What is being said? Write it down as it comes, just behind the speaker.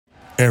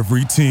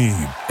Every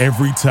team,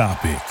 every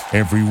topic,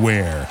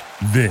 everywhere.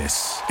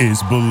 This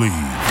is Believe.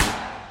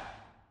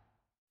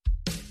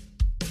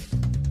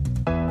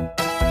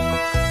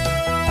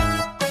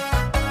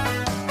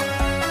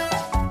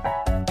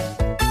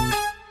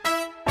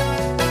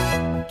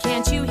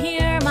 Can't you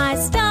hear my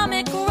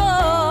stomach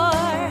roar?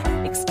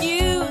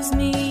 Excuse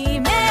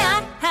me, may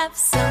I have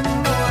some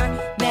more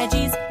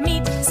veggies,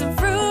 meat, some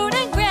fruit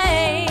and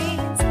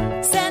grains?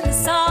 Send the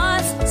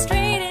sauce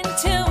straight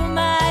into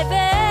my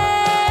veins.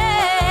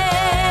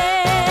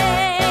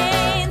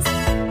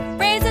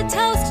 Raise a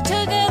toast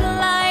to good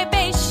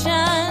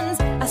libations,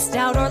 a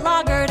stout or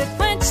lager to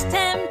quench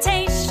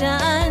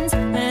temptations,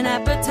 an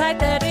appetite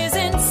that is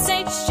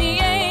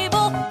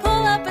insatiable.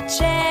 Pull up a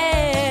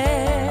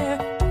chair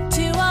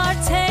to our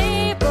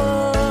table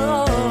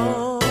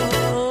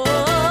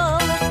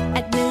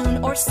at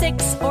noon or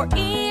 6 or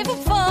even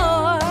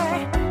 4.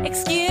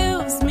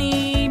 Excuse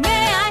me,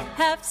 may I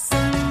have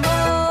some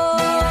more?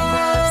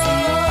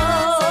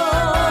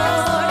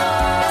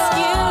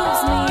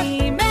 Excuse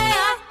me, may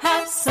I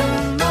have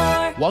some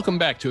more? Welcome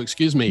back to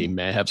Excuse Me,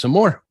 May I Have Some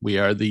More? We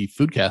are the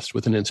Foodcast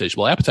with an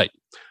Insatiable Appetite.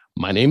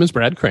 My name is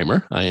Brad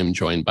Kramer. I am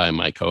joined by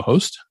my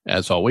co-host,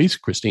 as always,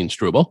 Christine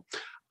Struble.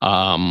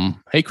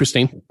 Hey,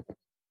 Christine.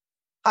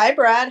 Hi,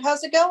 Brad.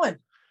 How's it going?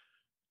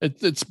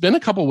 It's been a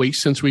couple weeks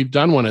since we've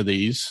done one of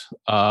these.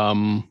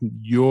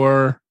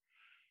 Your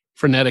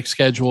frenetic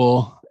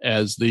schedule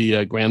as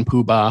the grand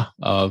poobah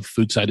of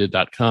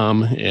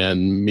foodsided.com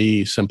and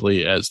me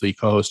simply as the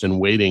co-host and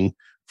waiting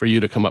for you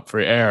to come up for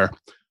air.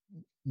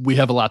 We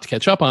have a lot to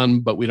catch up on,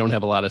 but we don't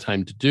have a lot of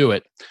time to do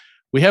it.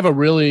 We have a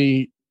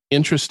really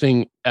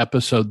interesting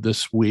episode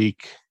this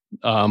week.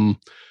 I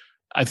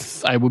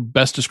would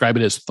best describe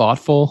it as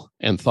thoughtful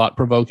and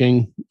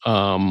thought-provoking,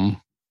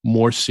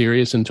 more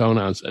serious in tone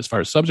as far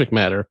as subject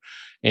matter.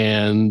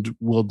 And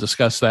we'll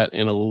discuss that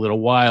in a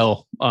little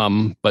while.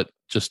 But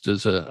just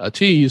as a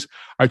tease,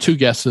 our two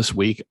guests this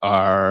week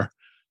are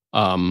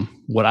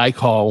what I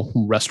call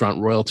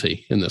restaurant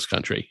royalty in this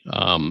country.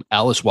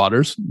 Alice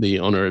Waters, the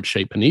owner of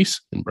Chez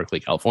Panisse in Berkeley,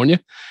 California,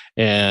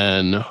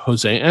 and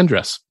Jose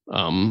Andres,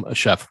 a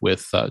chef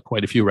with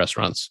quite a few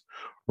restaurants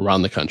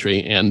around the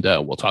country. And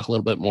we'll talk a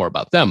little bit more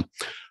about them.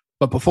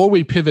 But before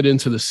we pivot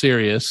into the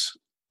serious,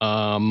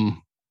 I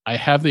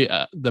have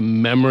the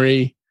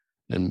memory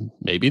and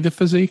maybe the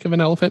physique of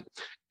an elephant.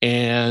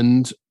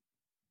 And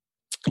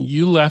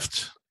you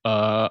left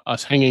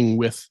us hanging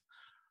with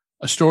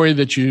a story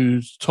that you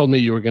told me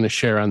you were going to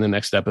share on the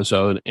next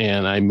episode.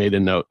 And I made a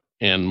note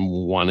and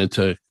wanted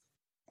to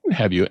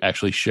have you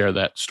actually share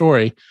that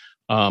story.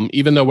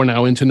 Even though we're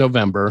now into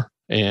November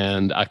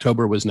and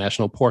October was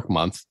National Pork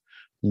Month,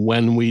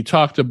 when we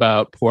talked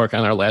about pork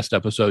on our last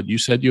episode, you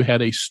said you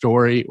had a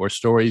story or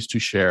stories to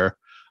share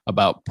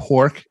about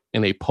pork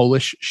and a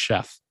Polish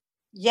chef.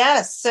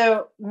 Yes.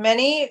 So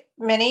many,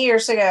 many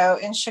years ago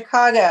in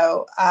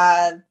Chicago,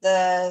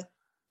 the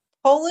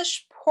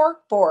Polish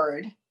Pork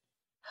Board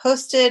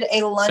hosted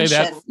a luncheon.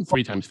 Say that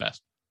 3 times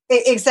fast.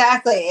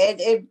 Exactly.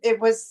 It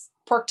was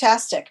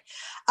porktastic.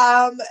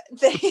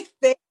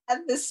 They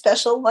had this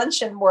special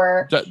luncheon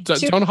where...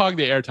 Don't hog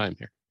the airtime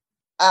here.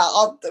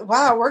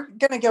 Wow, we're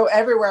going to go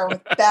everywhere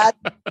with bad...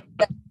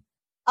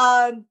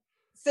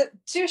 So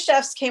 2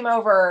 chefs came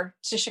over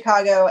to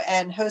Chicago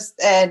and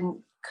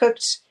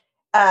cooked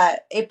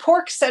a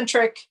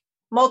pork-centric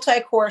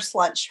multi-course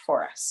lunch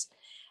for us.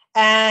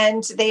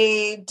 And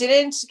they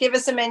didn't give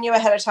us a menu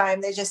ahead of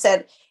time. They just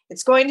said,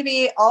 it's going to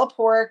be all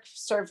pork,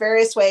 sort of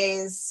various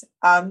ways.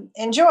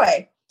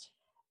 Enjoy.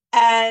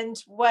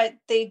 And what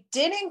they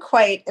didn't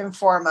quite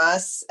inform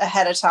us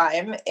ahead of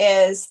time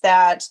is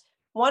that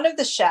one of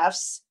the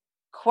chefs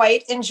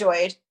quite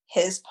enjoyed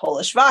his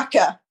Polish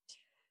vodka.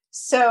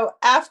 So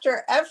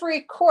after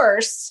every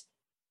course,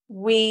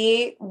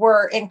 we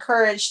were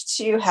encouraged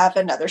to have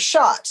another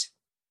shot,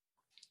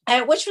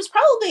 and which was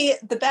probably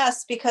the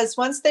best because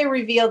once they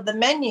revealed the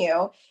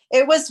menu,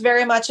 it was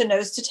very much a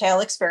nose to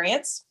tail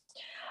experience.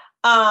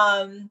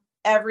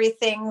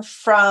 Everything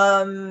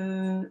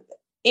from,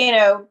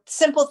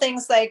 simple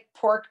things like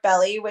pork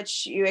belly,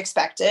 which you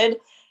expected,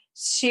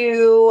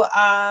 to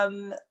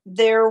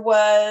there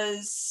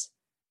was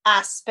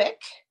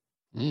aspic.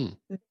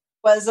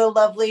 Was a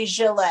lovely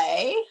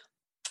gelée.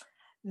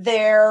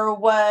 There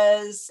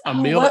was a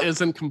meal that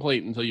isn't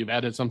complete until you've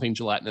added something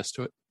gelatinous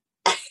to it.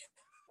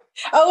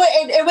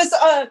 It was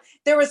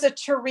there was a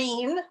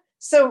terrine,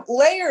 so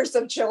layers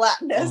of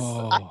gelatinous.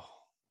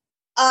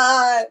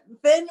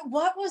 Then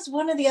what was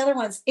one of the other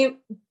ones? It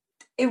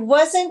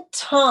wasn't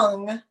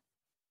tongue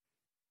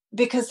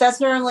because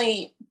that's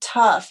normally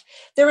tough.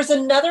 There was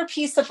another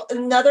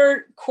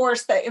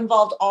course that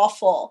involved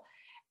offal,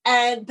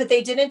 but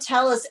they didn't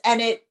tell us.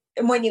 And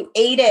when you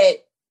ate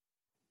it,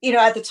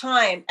 at the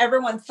time,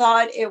 everyone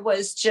thought it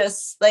was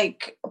just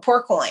like a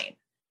pork loin.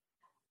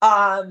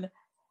 So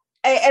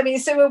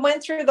we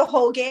went through the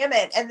whole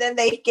gamut, and then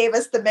they gave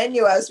us the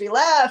menu as we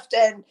left.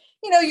 And,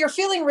 you're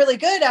feeling really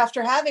good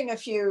after having a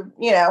few,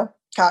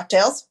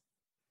 cocktails.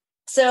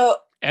 So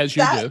as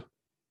you do.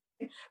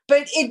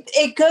 but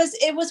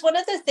it was one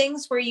of the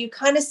things where you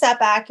kind of sat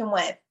back and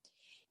went,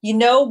 you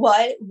know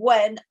what,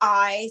 when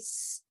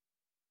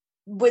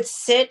would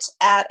sit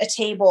at a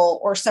table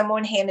or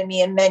someone handed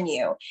me a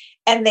menu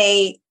and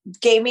they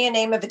gave me a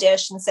name of a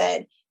dish and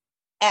said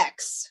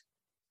X,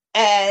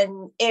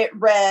 and it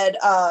read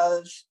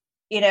of,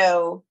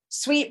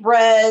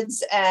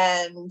 sweetbreads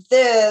and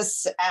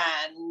this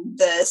and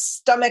the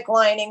stomach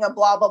lining of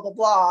blah, blah, blah,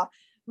 blah.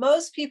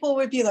 Most people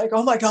would be like,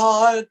 oh my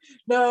God,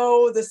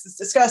 no, this is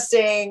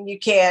disgusting. You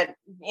can't,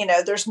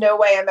 there's no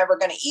way I'm ever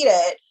going to eat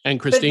it. And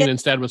Christine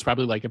instead was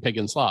probably like a pig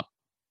in slop.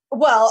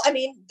 Well, I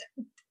mean,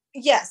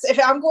 yes, if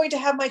I'm going to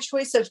have my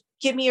choice of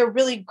give me a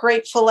really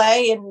great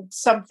filet and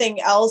something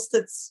else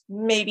that's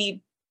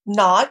maybe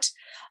not,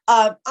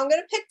 I'm going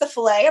to pick the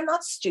filet. I'm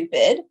not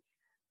stupid.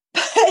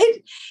 But,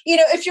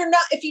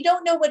 if you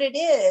don't know what it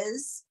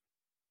is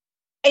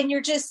and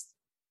you're just,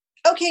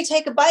 okay,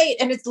 take a bite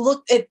and it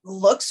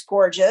looks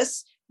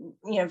gorgeous,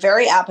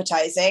 very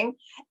appetizing.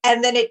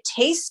 And then it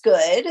tastes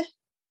good,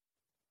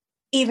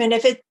 even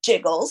if it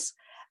jiggles,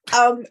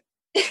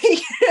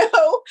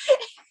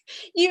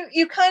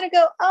 you kind of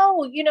go,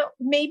 oh,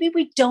 maybe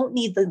we don't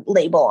need the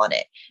label on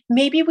it.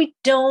 Maybe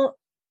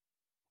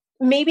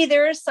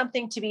there is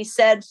something to be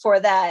said for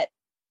that.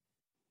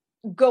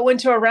 Go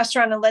into a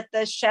restaurant and let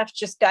the chef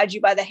just take you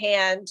by the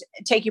hand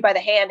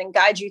and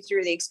guide you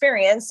through the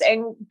experience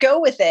and go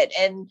with it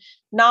and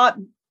not,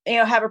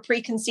 have a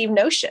preconceived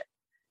notion.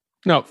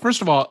 No,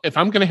 first of all, if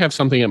I'm going to have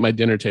something at my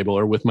dinner table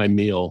or with my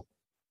meal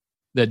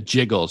that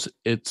jiggles,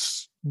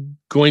 it's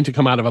going to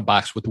come out of a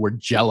box with the word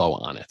Jell-O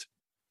on it.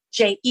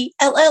 Jello.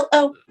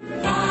 Watch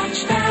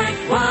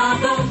that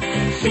wobble,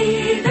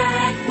 see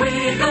that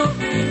wiggle,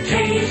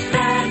 taste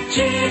that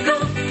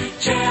jiggle.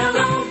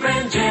 Jell-O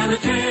brand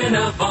gelatin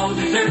of all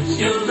desserts.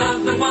 You'll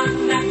love the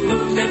one that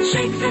moves and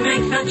shakes and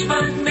makes such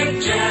fun.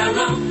 Make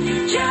Jell-O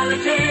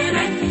gelatin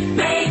and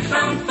make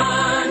some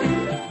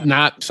fun.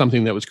 Not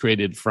something that was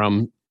created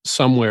from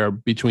somewhere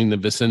between the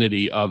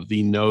vicinity of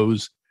the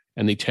nose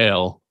and the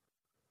tail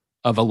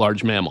of a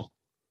large mammal.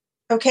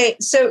 Okay,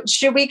 so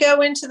should we go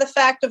into the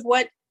fact of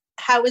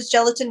how is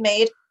gelatin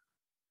made?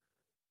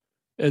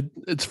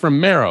 It's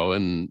from marrow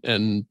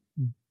and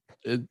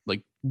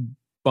like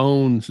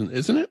bones, and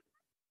isn't it?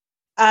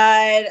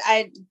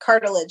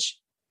 Cartilage.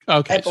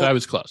 Okay, so I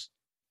was close.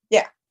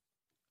 Yeah.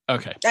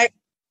 Okay.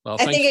 Well,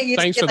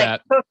 thanks for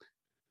that.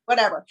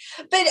 Whatever,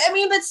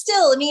 but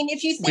still,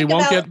 if you think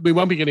we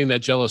won't be getting that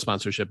Jell-O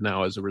sponsorship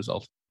now as a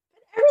result.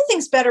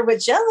 Everything's better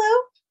with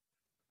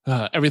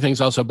Jell-O.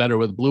 Everything's also better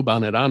with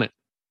Bluebonnet on it.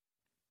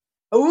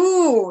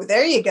 Ooh,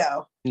 there you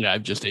go. Yeah,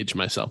 I've just aged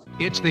myself.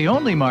 It's the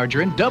only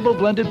margarine double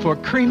blended for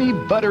creamy,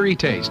 buttery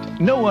taste.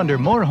 No wonder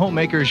more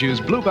homemakers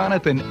use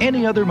Bluebonnet than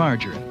any other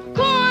margarine.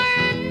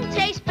 Corn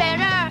tastes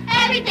better.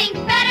 Everything's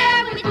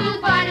better with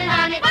Bluebonnet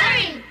on it.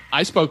 Buttery.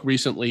 I spoke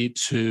recently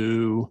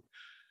to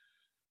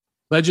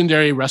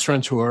legendary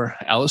restaurateur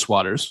Alice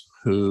Waters,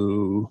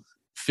 who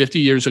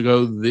 50 years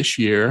ago this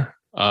year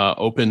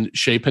opened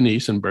Chez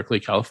Panisse in Berkeley,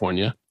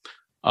 California.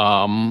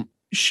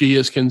 She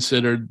is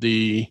considered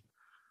the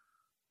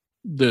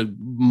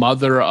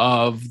mother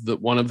of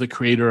one of the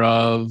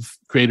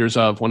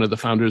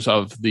founders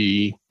of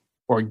the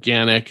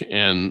organic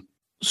and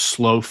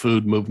slow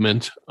food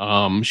movement.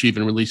 She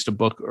even released a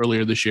book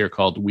earlier this year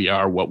called We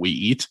Are What We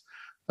Eat,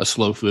 a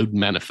slow food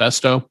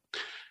manifesto.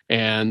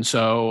 And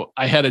so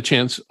I had a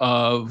chance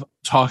to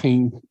talk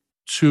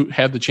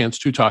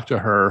to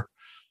her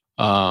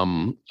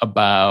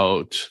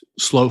about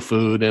slow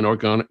food and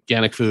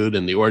organic food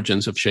and the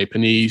origins of Chez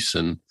Panisse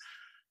and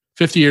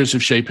 50 years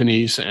of Chez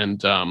Panisse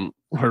and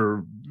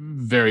her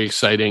very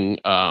exciting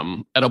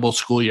edible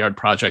schoolyard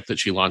project that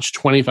she launched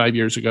 25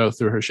 years ago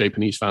through her Chez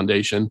Panisse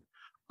Foundation.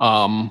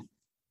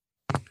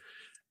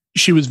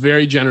 She was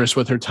very generous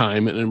with her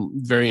time and a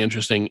very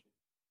interesting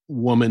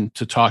woman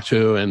to talk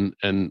to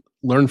and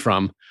learn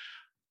from.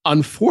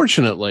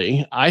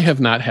 Unfortunately, I have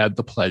not had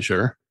the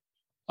pleasure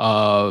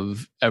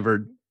of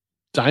ever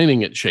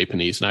dining at Chez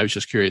Panisse, and I was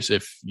just curious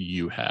if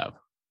you have.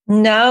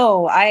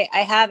 No, I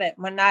haven't.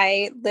 When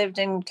I lived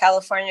in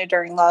California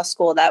during law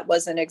school, that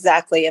wasn't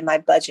exactly in my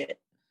budget.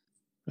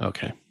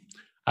 Okay.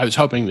 I was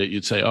hoping that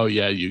you'd say, oh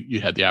yeah,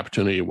 you had the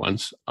opportunity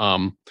once.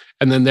 And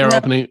then they're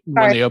opening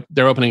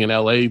an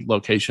LA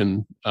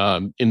location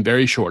in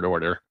very short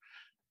order.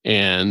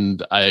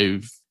 And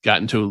I've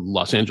gotten to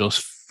Los Angeles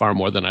far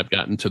more than I've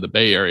gotten to the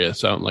Bay Area.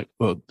 So I'm like,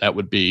 well, that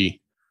would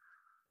be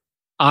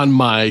on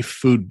my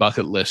food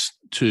bucket list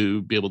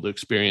to be able to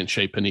experience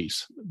Chez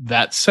Panisse.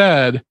 That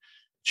said,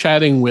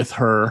 chatting with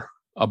her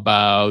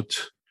about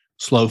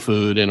slow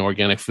food and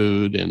organic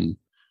food and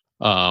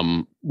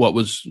what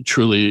was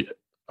truly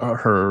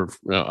her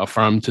a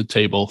farm to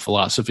table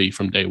philosophy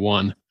from day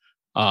one.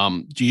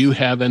 Do you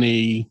have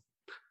any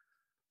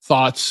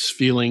thoughts,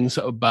 feelings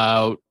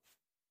about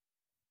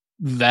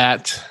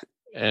that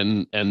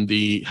and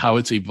the how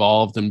it's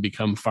evolved and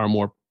become far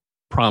more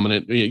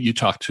prominent? You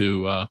talked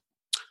to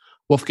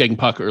Wolfgang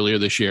Puck earlier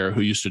this year,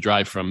 who used to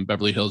drive from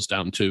Beverly Hills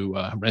down to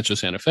Rancho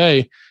Santa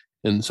Fe,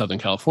 in Southern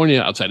California,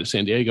 outside of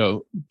San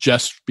Diego,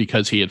 just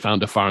because he had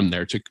found a farm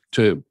there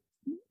to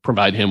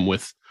provide him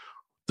with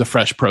the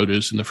fresh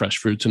produce and the fresh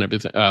fruits and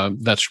everything,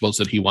 vegetables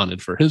that he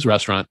wanted for his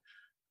restaurant.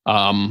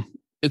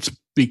 It's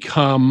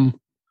become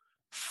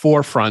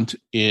forefront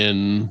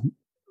in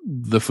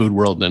the food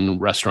world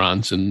and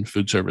restaurants and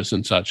food service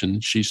and such.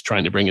 And she's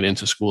trying to bring it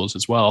into schools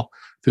as well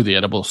through the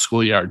Edible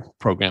Schoolyard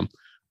program.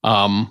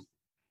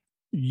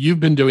 You've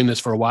been doing this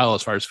for a while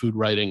as far as food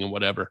writing and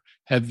whatever.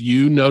 Have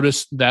you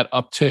noticed that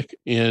uptick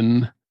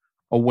in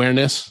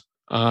awareness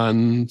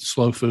on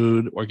slow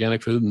food,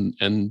 organic food,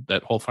 and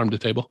that whole farm to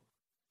table?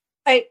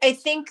 I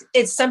think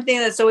it's something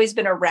that's always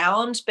been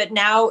around, but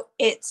now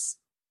it's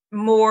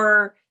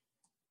more,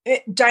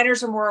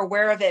 diners are more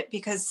aware of it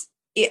because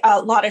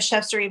a lot of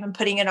chefs are even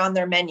putting it on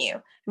their menu.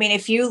 I mean,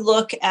 if you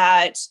look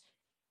at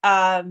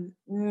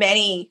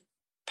many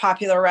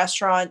popular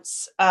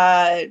restaurants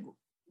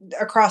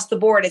across the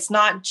board, it's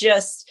not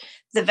just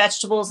the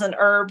vegetables and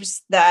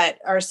herbs that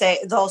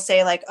they'll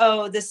say like,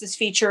 oh, this is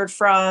featured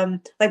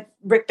from, like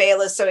Rick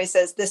Bayless always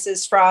says, this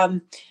is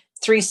from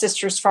Three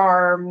Sisters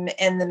Farm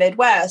in the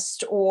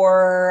Midwest,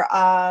 or,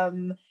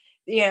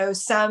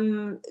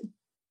 some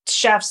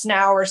chefs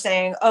now are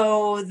saying,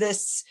 oh,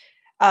 this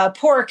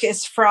pork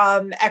is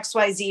from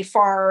XYZ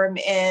farm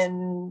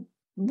in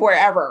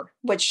wherever,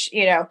 which,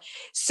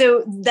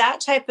 so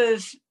that type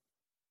of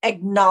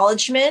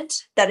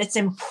acknowledgement that it's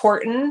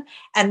important.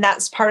 And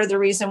that's part of the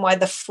reason why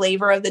the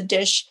flavor of the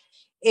dish,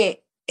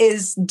 it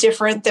is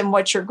different than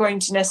what you're going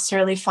to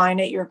necessarily find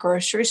at your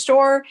grocery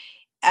store,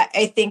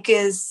 I think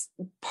is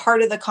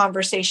part of the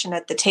conversation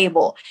at the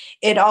table.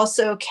 It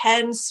also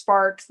can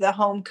spark the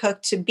home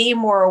cook to be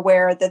more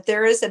aware that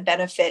there is a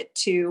benefit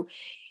to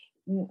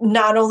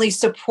not only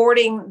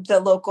supporting the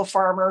local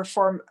farmer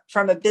from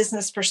a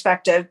business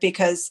perspective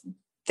because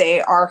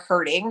they are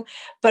hurting,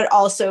 but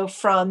also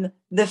from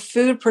the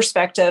food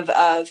perspective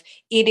of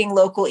eating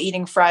local,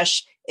 eating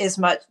fresh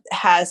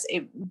has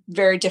a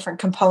very different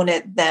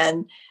component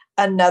than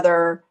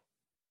another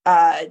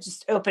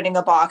just opening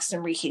a box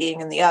and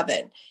reheating in the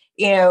oven.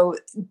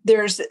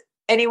 There's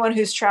anyone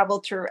who's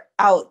traveled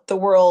throughout the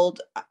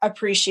world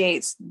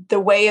appreciates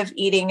the way of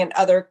eating in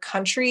other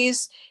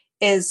countries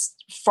is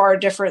far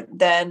different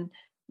than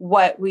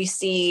what we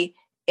see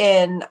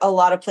in a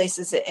lot of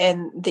places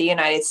in the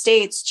United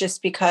States,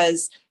 just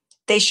because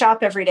they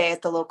shop every day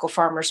at the local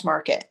farmers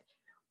market.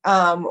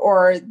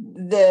 Or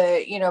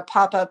the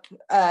pop-up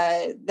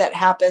that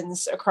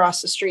happens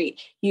across the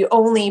street. You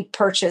only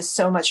purchase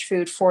so much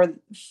food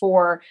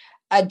for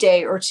a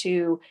day or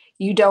two.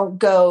 You don't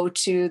go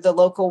to the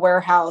local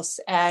warehouse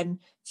and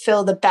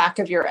fill the back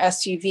of your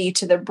SUV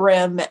to the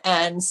brim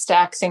and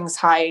stack things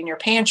high in your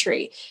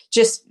pantry.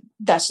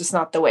 That's just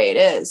not the way it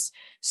is.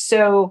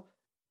 So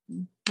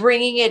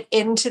bringing it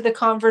into the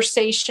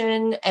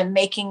conversation and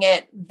making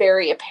it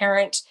very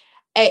apparent,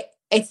 I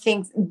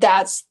think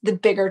that's the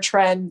bigger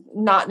trend,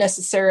 not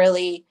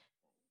necessarily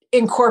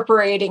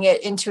incorporating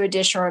it into a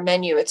dish or a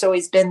menu. It's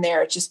always been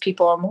there. It's just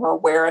people are more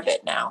aware of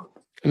it now.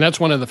 And that's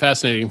one of the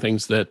fascinating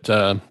things that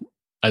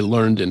I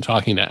learned in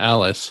talking to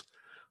Alice.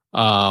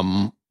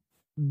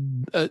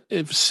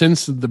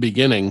 Since the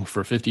beginning,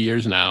 for 50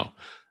 years now,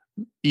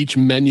 each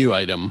menu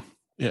item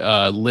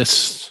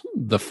lists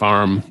the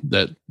farm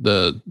that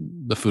the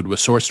food was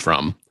sourced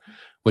from,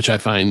 which I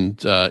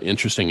find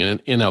interesting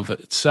in of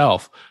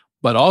itself.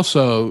 But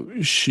also,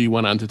 she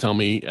went on to tell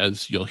me,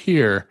 as you'll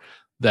hear,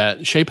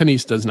 that Chez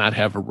Panisse does not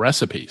have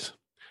recipes,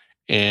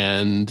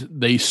 and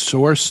they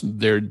source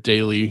their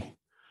daily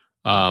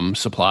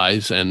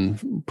supplies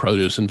and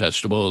produce and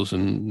vegetables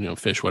and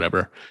fish,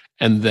 whatever,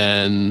 and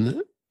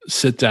then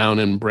sit down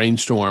and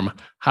brainstorm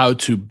how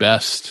to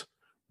best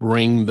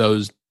bring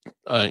those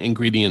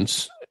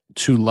ingredients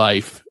to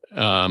life,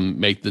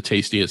 make the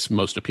tastiest,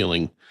 most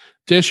appealing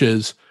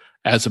dishes,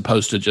 as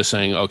opposed to just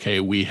saying, okay,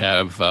 we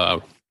have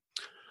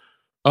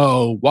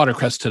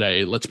watercress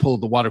today. Let's pull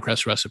the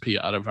watercress recipe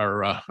out of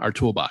our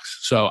toolbox.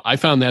 So I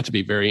found that to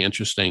be very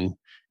interesting.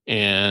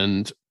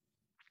 And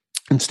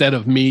instead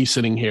of me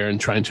sitting here and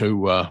trying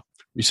to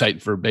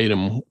recite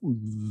verbatim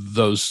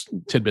those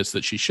tidbits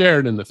that she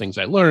shared and the things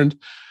I learned,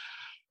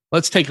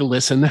 let's take a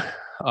listen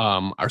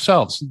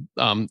ourselves.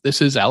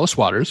 This is Alice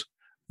Waters,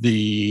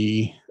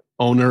 the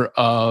owner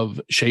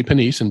of Chez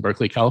Panisse in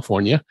Berkeley,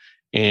 California.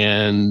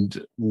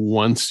 And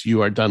once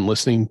you are done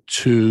listening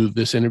to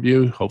this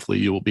interview, hopefully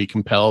you will be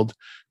compelled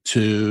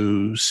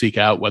to seek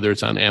out, whether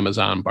it's on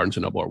Amazon, Barnes &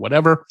 Noble, or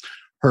whatever,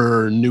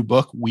 her new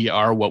book, We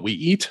Are What We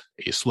Eat,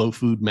 a Slow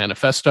Food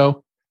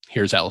Manifesto.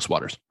 Here's Alice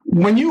Waters.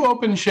 When you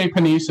opened Chez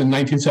Panisse in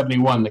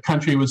 1971, the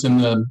country was in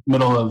the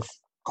middle of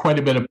quite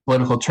a bit of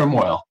political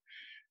turmoil.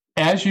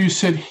 As you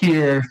sit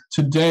here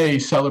today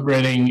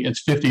celebrating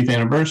its 50th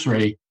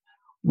anniversary,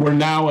 we're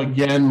now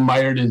again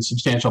mired in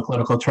substantial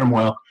political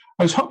turmoil.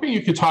 I was hoping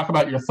you could talk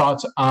about your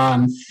thoughts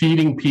on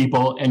feeding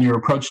people and your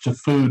approach to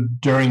food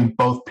during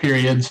both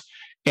periods,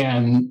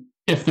 and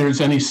if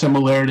there's any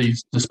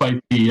similarities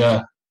despite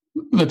the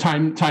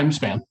time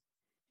span.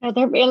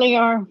 There really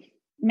are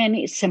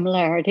many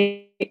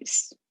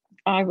similarities.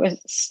 I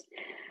was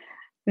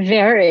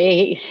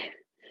very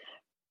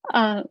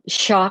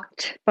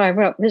shocked by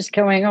what was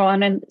going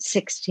on in the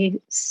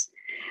 60s.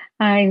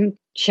 I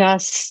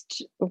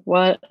just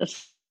was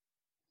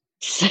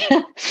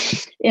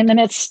in the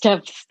midst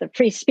of the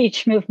free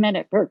speech movement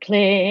at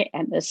Berkeley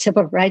and the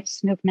civil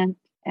rights movement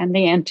and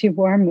the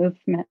anti-war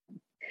movement.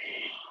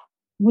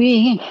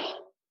 We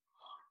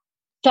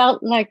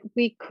felt like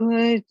we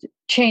could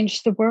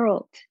change the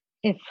world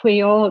if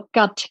we all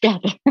got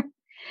together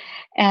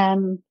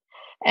and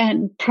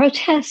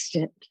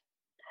protested.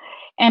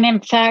 And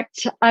in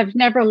fact, I've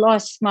never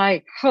lost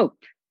my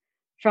hope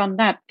from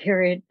that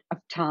period of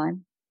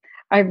time.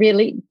 I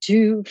really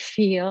do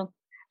feel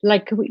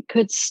like we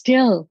could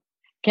still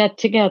get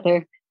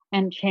together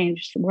and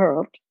change the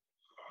world.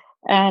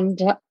 And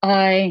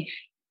I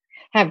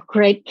have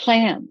great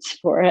plans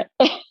for it.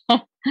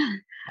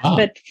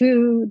 But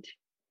food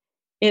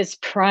is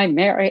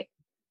primary.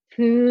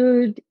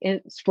 Food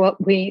is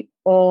what we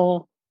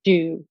all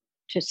do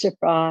to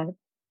survive.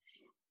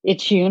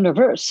 It's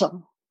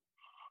universal.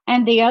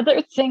 And the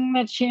other thing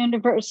that's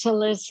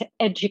universal is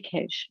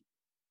education.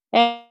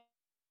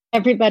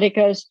 Everybody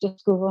goes to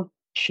school,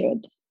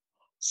 should.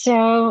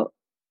 So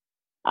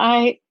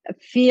I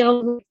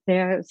feel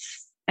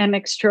there's an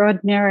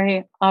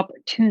extraordinary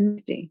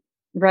opportunity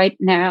right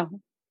now,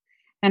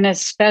 and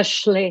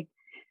especially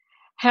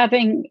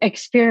having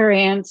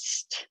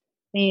experienced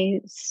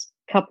these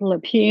couple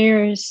of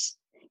years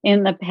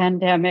in the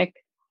pandemic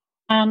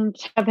and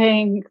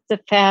having the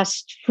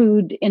fast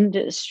food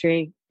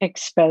industry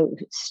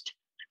exposed.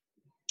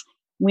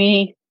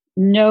 We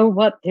know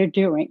what they're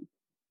doing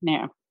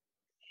now,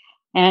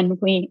 and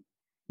we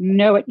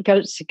know it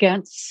goes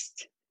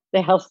against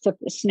the health of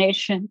this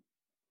nation.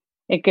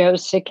 It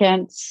goes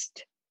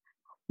against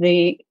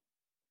the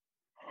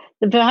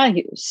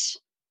values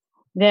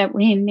that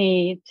we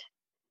need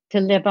to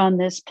live on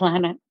this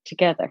planet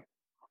together.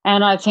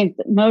 And I think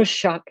the most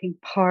shocking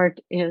part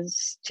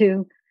is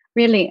to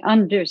really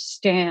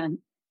understand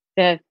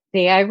that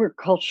the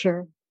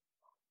agriculture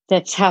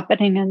that's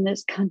happening in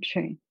this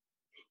country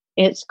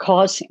is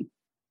causing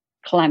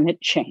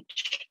climate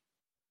change.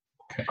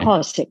 Okay.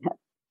 Causing it.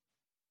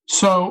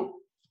 So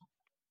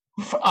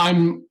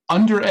I'm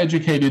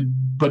undereducated,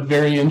 but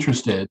very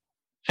interested.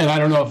 And I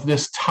don't know if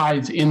this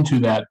ties into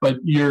that, but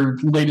your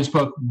latest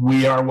book,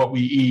 We Are What We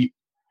Eat,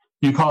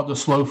 you call it the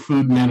Slow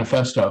Food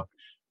Manifesto.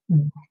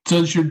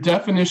 Does your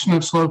definition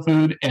of slow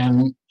food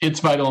and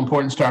its vital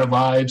importance to our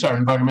lives, our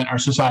environment, our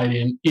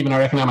society, and even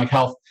our economic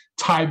health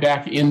tie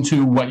back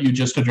into what you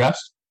just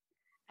addressed?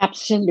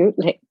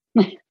 Absolutely.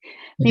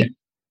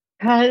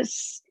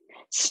 Because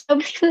slow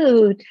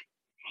food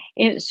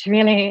is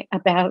really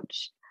about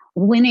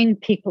winning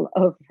people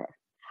over,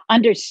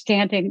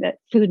 understanding that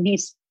food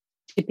needs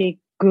to be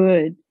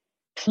good,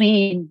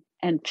 clean,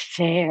 and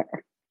fair.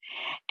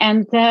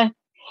 And that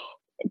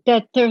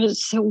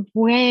there's a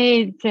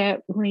way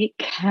that we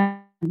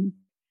can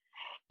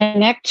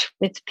connect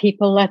with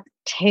people at the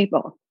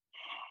table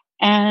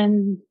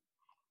and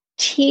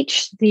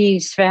teach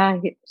these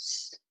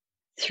values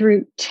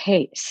through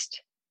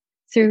taste,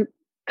 through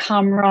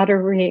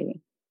camaraderie,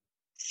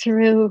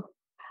 through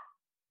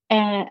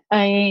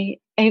a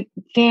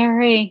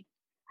very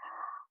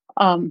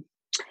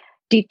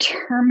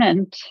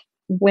determined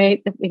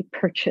way that we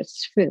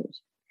purchase food.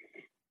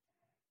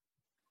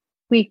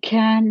 We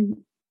can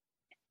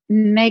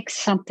make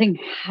something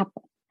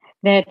happen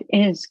that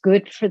is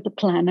good for the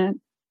planet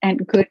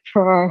and good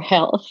for our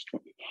health,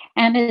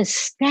 and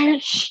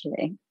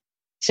especially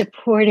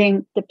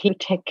supporting the people who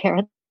take care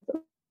of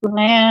the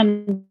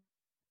land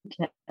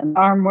and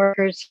farm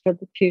workers for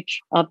the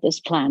future of this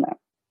planet.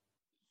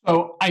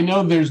 So I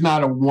know there's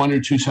not a 1 or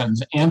 2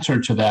 sentence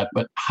answer to that,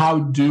 but how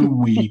do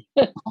we,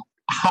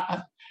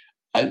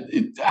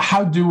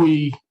 how do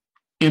we,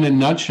 in a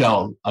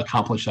nutshell,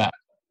 accomplish that?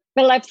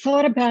 Well, I've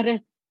thought about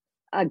it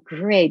a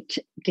great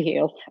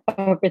deal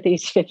over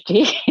these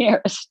 50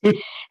 years.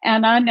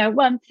 And I know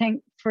one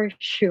thing for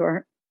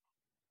sure,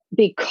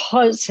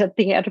 because of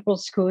the Edible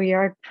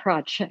Schoolyard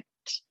Project.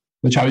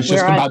 Which I was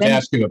just about to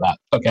ask you about.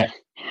 Okay.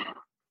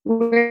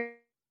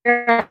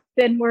 I've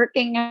been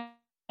working at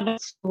a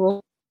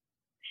school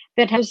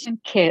that has some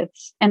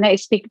kids, and they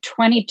speak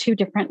 22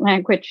 different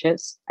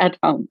languages at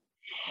home.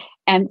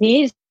 And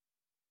these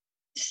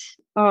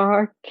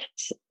are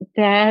kids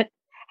that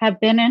have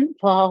been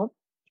involved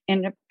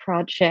in a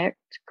project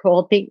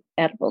called the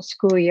Edible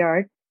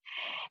Schoolyard.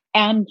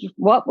 And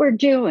what we're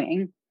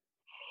doing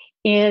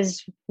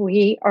is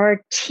we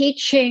are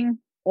teaching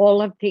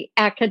all of the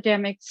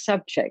academic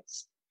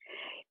subjects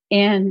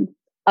in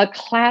a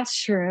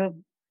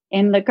classroom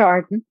in the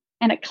garden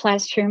and a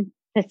classroom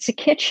that's a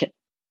kitchen.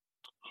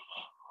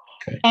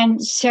 Okay.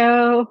 And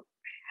so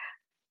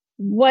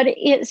what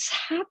is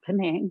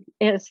happening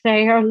is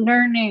they are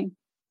learning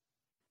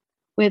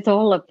with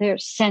all of their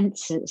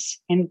senses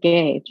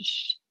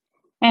engaged.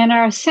 And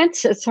our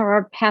senses are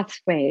our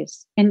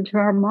pathways into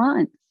our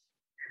minds.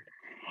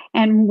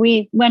 And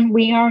when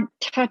we aren't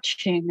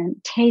touching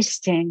and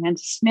tasting and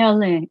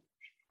smelling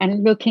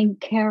and looking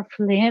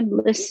carefully and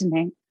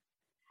listening,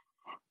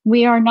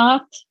 we are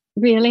not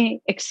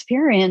really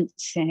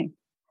experiencing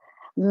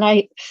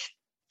life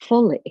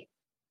fully.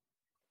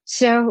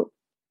 So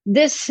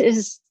this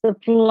is the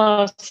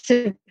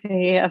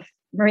philosophy of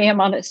Maria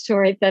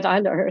Montessori that I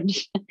learned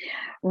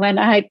when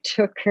I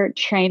took her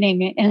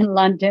training in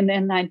London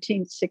in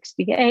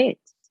 1968.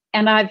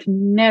 And I've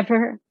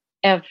never,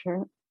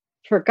 ever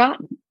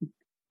forgotten.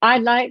 I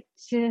like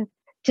to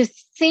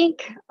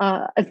think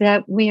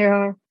that we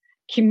are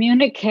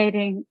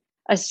communicating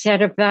a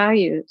set of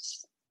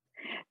values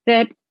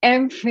that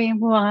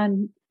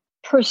everyone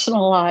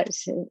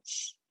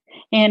personalizes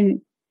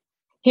in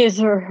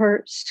his or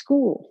her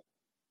school.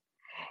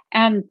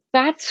 And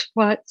that's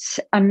what's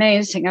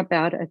amazing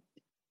about it,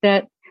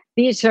 that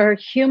these are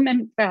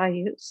human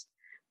values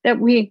that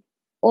we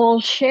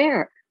all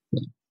share.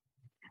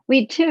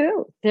 We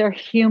do. They're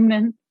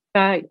human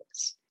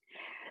values.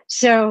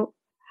 So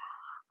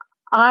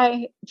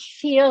I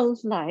feel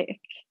like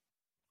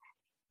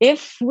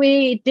if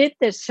we did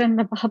this in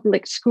the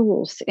public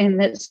schools in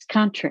this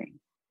country,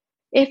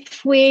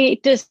 if we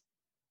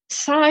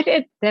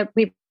decided that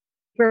we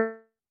were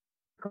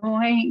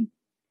going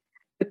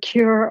to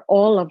procure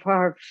all of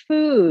our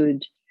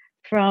food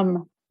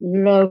from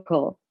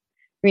local,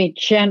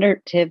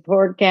 regenerative,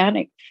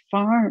 organic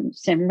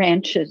farms and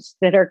ranches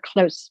that are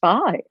close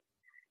by,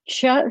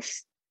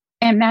 just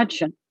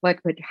imagine what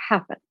would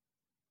happen.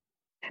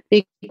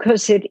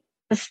 Because it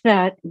is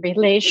that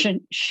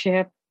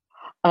relationship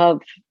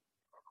of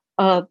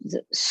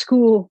the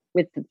school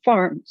with the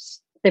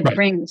farms that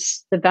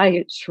brings the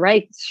values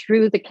right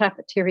through the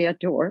cafeteria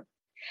door.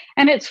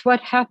 And it's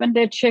what happened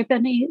at Chez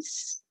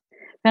Panisse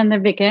from the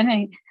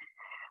beginning.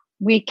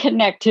 We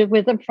connected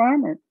with a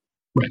farmer,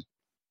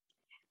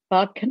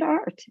 Bob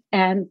Kennard,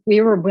 and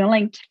we were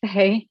willing to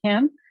pay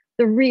him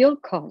the real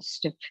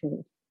cost of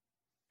food,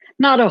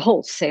 not a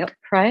wholesale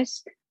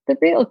price, the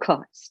real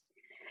cost.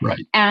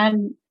 Right.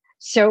 And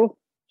so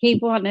he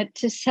wanted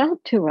to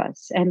sell to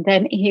us. And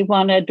then he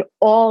wanted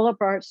all of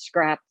our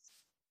scraps,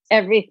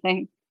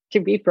 everything to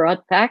be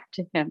brought back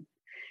to him.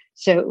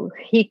 So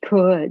he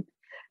could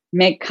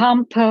make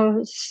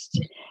compost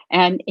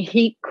and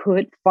he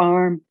could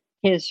farm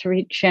his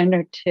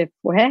regenerative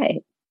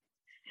way,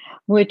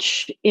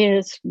 which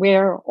is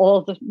where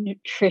all the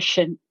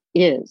nutrition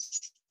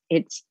is.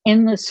 It's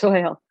in the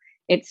soil.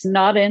 It's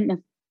not in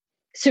the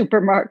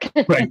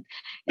supermarket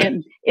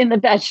and in the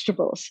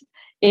vegetables.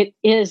 It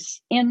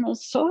is in the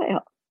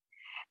soil.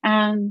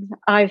 And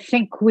I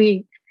think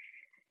we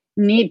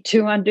need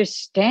to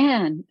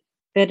understand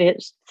that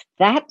it's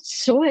that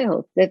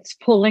soil that's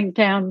pulling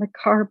down the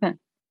carbon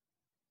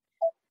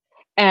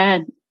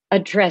and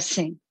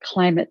addressing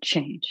climate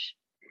change.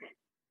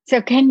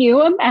 So can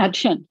you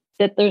imagine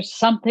that there's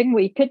something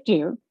we could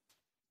do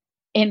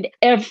in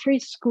every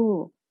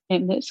school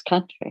in this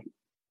country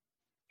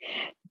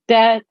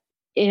that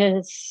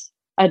is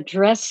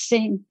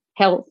addressing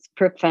health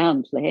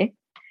profoundly,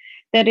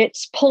 that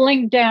it's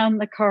pulling down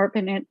the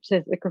carbon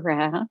into the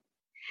ground,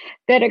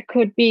 that it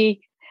could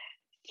be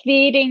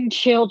feeding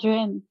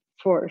children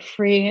for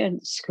free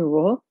in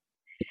school.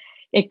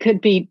 It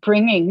could be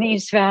bringing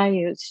these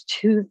values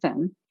to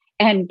them.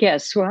 And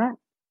guess what?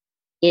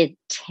 It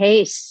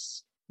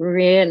tastes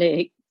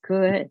really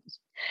good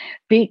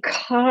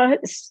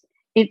because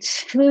it's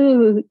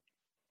food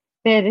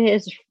that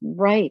is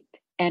ripe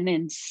and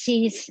in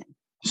season.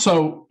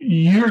 So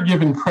you're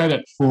given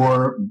credit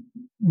for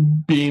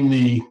being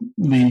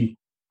the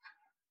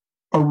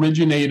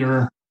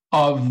originator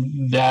of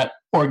that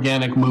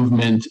organic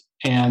movement,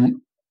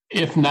 and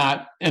if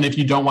not, and if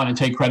you don't want to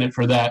take credit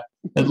for that,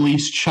 at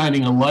least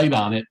shining a light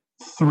on it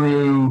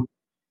through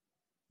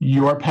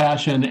your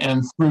passion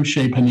and through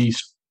Chez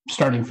Panisse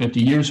starting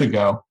 50 years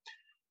ago.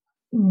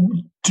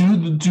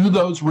 Do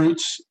those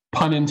roots,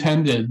 pun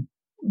intended,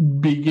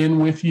 begin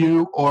with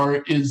you,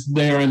 or is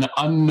there an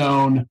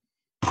unknown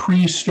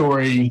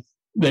pre-story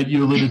that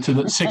you alluded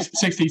to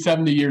 60,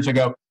 70 years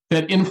ago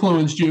that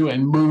influenced you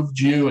and moved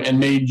you and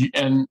made you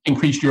and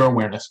increased your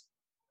awareness?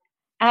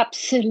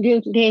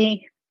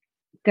 Absolutely.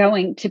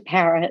 Going to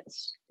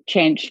Paris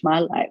changed my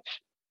life.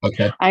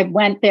 Okay. I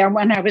went there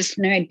when I was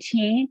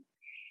 19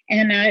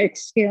 and I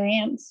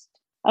experienced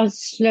a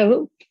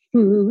slow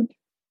food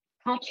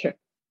culture.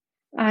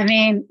 I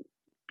mean,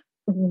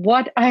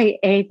 what I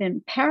ate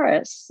in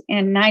Paris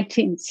in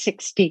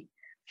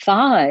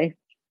 1965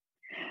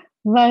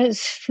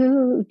 was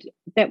food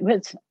that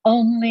was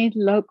only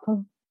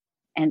local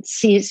and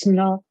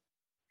seasonal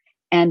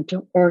and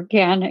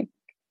organic.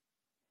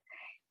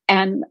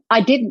 And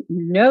I didn't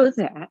know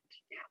that,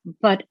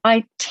 but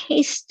I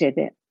tasted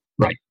it.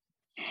 Right.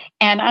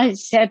 And I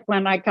said,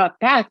 when I got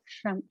back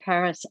from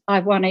Paris, I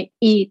want to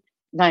eat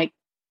like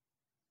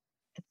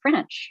the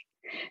French.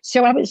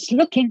 So I was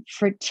looking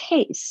for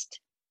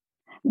taste,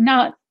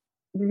 not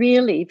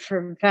really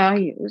for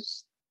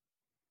values.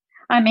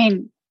 I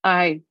mean,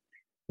 I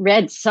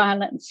read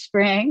Silent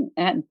Spring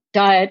and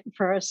Diet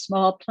for a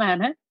Small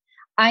Planet.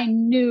 I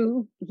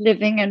knew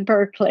living in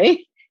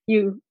Berkeley,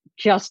 you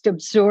just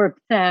absorb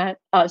that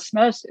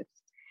osmosis.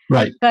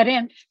 Right. But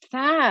in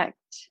fact,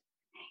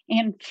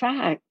 in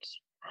fact,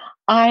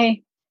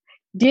 I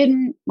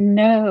didn't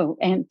know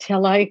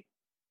until I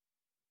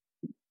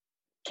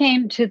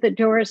came to the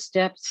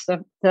doorsteps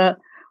of the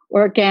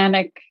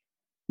organic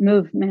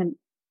movement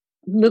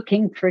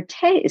looking for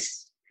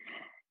taste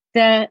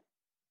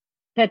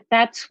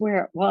that's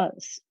where it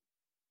was.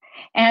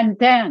 And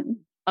then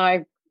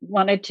I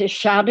wanted to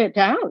shout it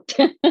out.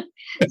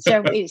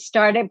 So we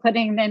started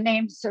putting the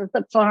names of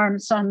the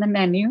farms on the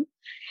menu.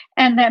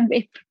 And then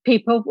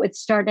people would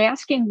start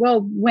asking,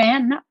 well,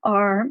 when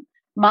are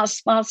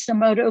Mas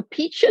Masamoto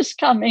peaches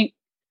coming?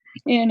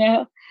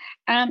 And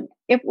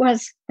it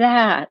was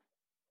that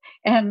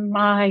and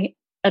my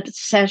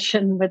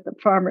obsession with the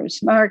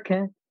farmers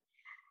market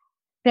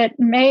that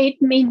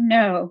made me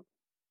know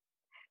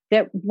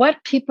that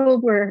what people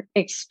were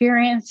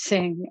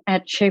experiencing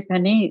at Chez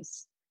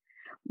Panisse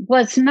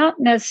was not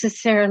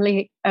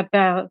necessarily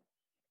about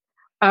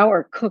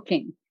our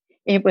cooking.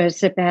 It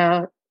was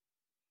about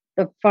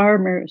the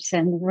farmers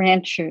and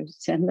ranchers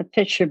and the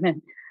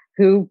fishermen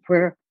who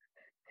were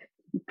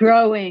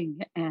growing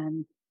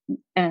and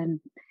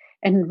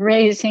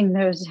raising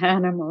those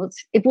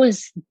animals. It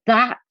was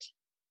that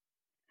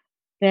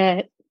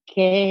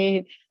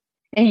gave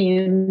a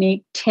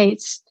unique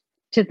taste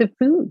to the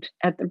food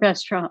at the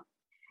restaurant.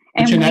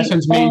 Which in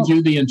essence made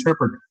you the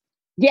interpreter.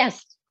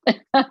 Yes.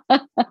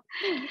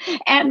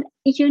 And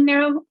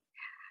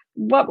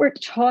what we're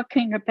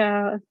talking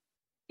about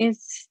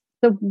is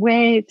the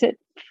way that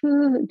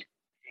food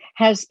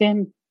has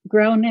been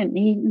grown and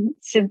eaten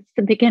since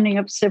the beginning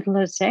of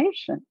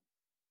civilization.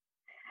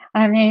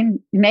 I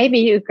mean, maybe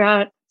you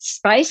got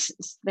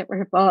spices that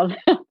were bought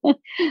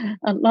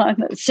along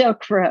the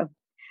Silk Road.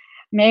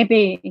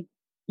 Maybe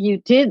you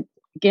did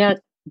get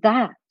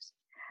that.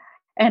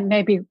 And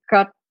maybe you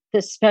got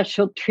the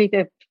special treat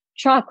of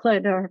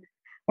chocolate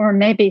or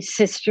maybe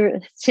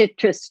citrus,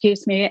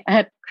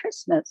 at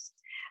Christmas.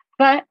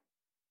 But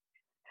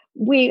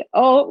we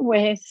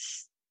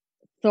always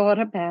thought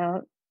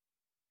about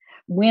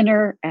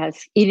winter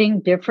as eating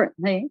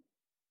differently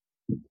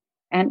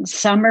and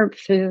summer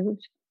food.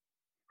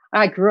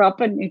 I grew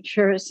up in New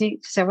Jersey,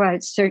 so I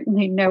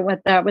certainly know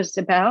what that was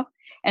about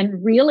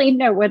and really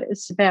know what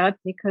it's about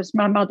because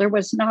my mother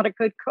was not a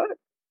good cook.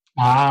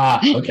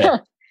 Ah, okay.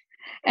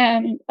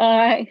 And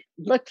I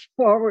looked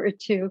forward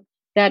to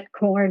that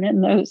corn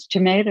and those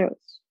tomatoes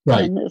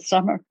in the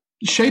summer.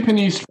 Chez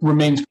Panisse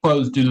remains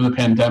closed due to the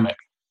pandemic.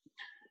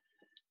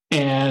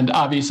 And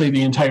obviously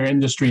the entire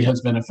industry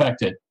has been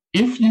affected.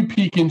 If you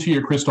peek into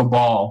your crystal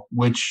ball,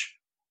 which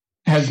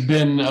has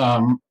been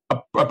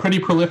a pretty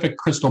prolific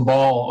crystal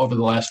ball over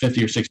the last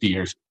 50 or 60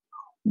 years,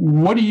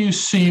 what do you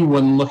see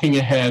when looking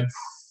ahead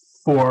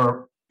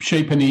for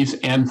Chez Panisse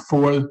and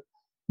for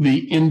the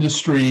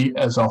industry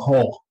as a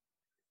whole?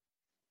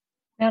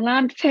 Well,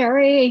 I'm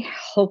very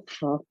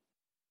hopeful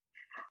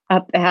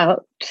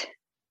about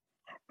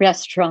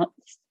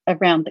restaurants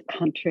around the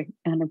country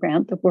and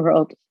around the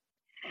world.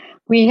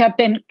 We have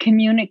been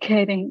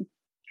communicating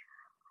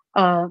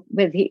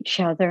with each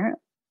other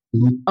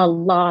a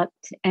lot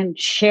and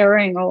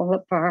sharing all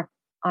of our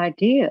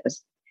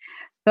ideas.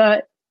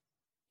 But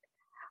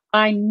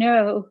I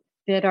know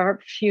that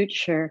our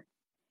future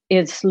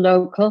is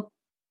local.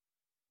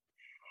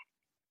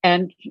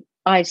 And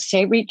I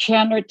say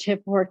regenerative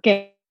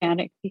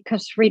organic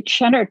because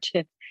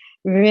regenerative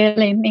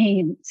really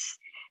means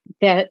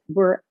that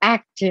we're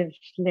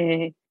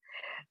actively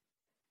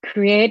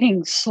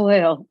creating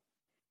soil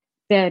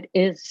that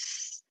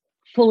is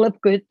full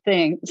of good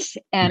things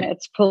and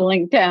it's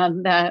pulling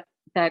down that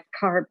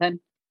carbon.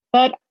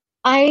 But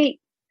I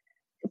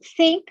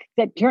think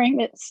that during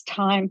this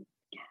time,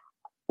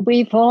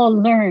 we've all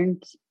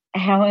learned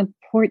how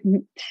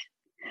important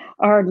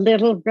our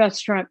little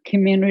restaurant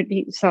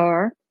communities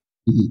are,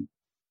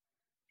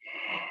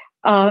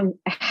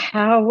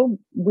 how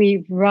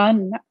we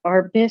run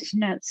our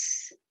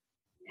business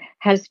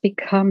has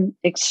become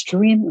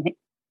extremely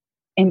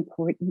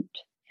important.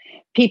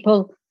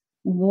 People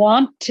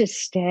want to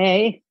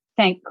stay,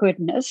 thank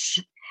goodness,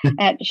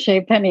 at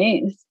Chez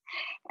Panisse,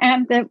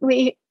 and that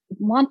we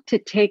want to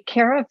take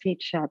care of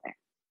each other.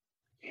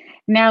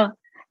 Now,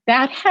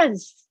 that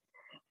has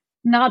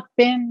not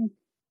been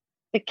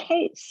the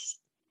case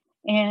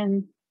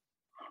in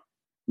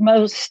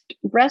most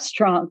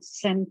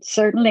restaurants, and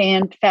certainly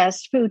in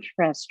fast food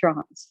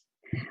restaurants,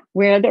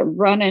 where they're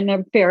run in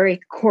a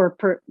very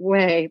corporate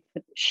way,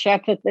 with the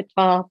chef at the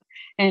top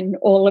and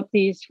all of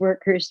these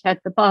workers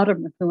at the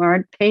bottom who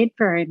aren't paid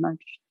very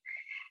much.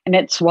 And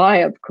it's why,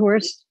 of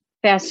course,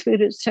 fast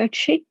food is so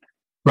cheap.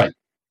 Right.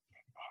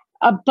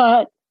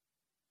 But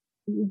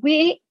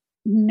we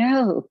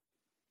know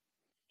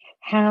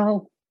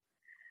how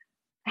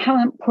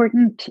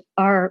important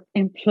our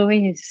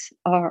employees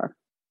are.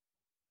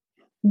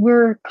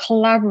 We're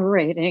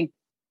collaborating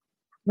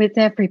with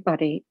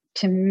everybody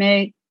to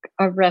make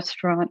a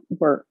restaurant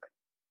work.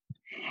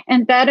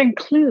 And that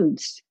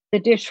includes the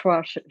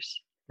dishwashers.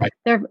 Right.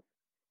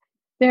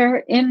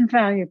 They're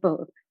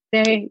invaluable.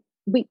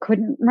 We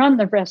couldn't run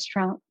the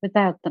restaurant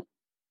without them.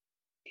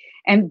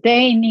 And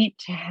they need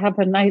to have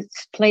a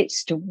nice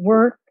place to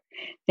work.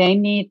 They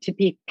need to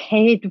be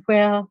paid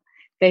well.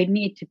 They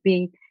need to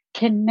be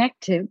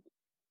connected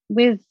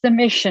with the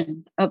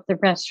mission of the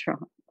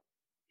restaurant.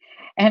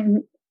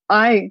 And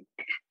I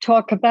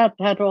talk about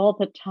that all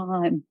the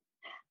time.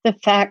 The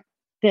fact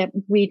that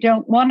we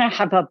don't want to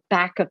have a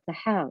back of the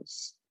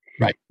house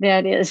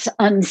that is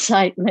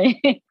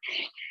unsightly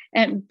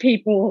and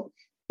people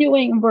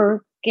doing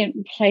work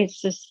in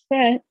places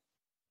that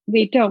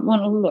we don't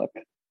want to look.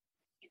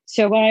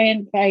 So I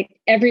invite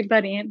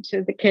everybody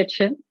into the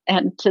kitchen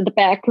and to the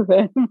back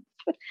room.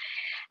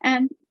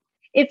 And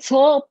it's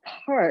all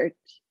part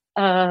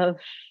of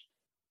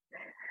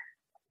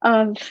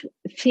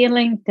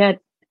feeling that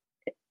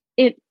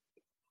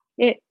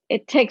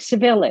it takes a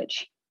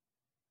village.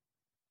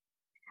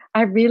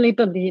 I really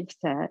believe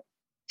that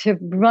to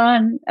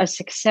run a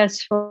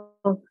successful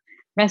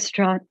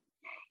restaurant,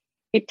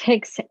 it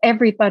takes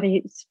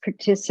everybody's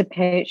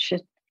participation.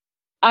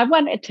 I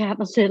wanted to have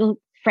a little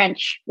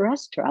French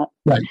restaurant,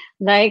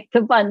 like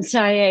the ones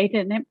I ate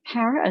in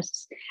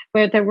Paris,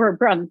 where they were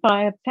run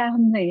by a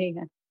family.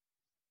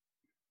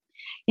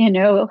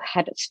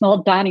 Had a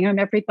small dining room,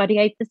 everybody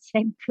ate the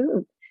same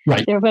food.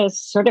 Right. There was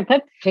sort of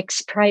a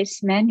fixed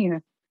price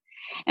menu.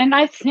 And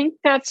I think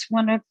that's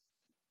one of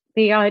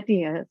the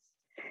ideas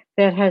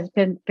that has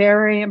been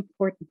very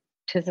important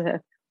to the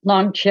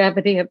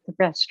longevity of the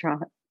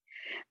restaurant,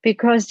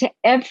 because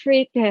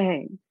every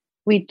day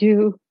we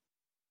do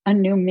a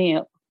new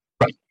meal.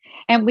 Right.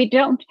 And we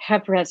don't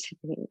have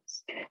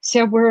recipes.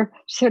 So we're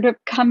sort of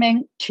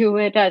coming to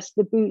it, as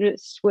the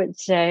Buddhists would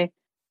say,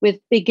 with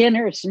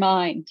beginner's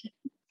mind.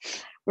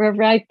 We're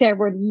right there.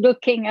 We're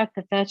looking at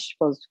the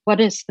vegetables. What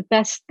is the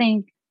best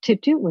thing to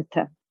do with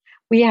them?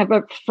 We have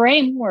a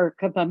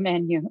framework of a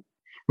menu,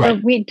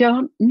 but we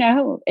don't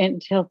know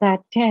until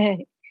that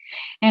day.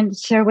 And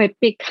so it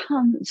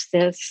becomes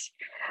this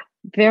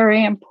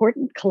very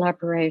important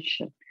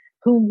collaboration.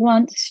 Who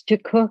wants to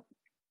cook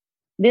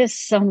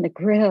this on the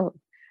grill?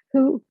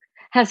 Who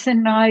has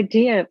an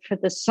idea for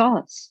the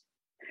sauce,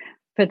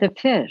 for the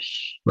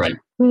fish? Right.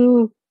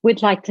 Who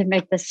would like to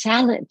make the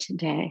salad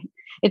today?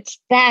 It's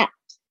that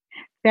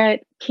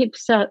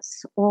keeps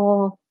us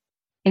all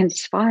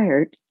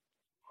inspired.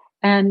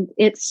 And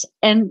it's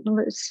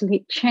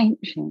endlessly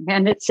changing.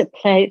 And it's a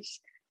place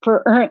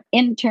for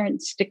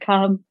interns to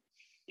come,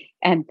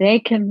 and they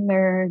can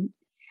learn.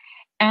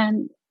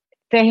 And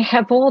they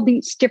have all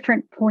these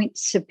different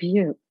points of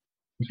view.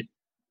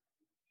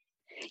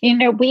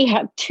 We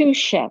have 2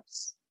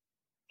 chefs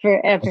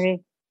for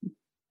every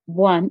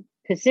one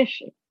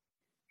position.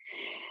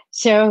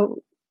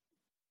 So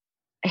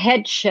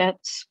head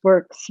chefs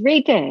work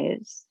 3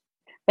 days,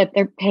 but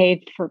they're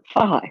paid for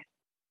 5.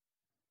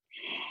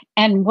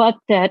 And what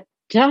that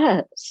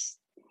does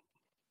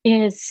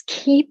is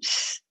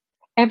keeps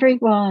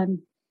everyone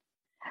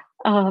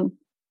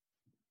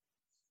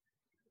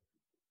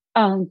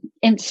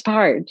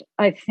inspired,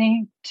 I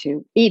think,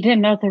 to eat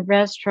in other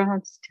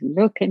restaurants, to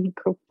look in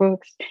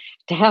cookbooks,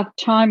 to have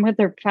time with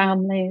their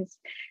families,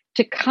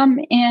 to come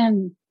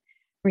in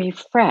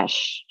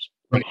refreshed.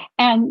 Right.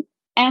 And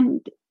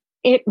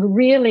it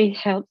really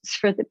helps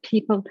for the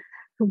people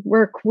who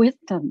work with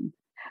them,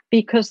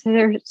 because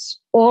there's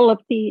all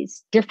of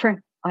these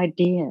different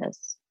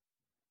ideas,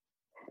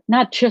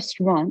 not just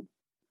one,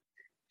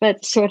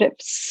 but sort of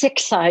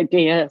 6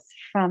 ideas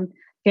from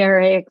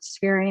very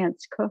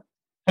experienced cooks.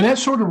 And that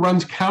sort of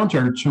runs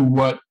counter to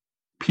what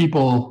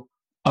people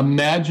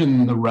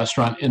imagine the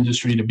restaurant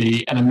industry to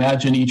be and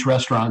imagine each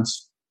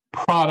restaurant's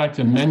product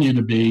and menu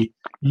to be.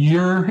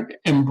 You're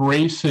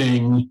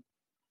embracing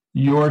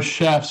your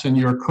chefs and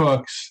your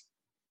cooks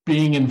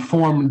being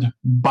informed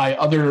by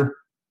other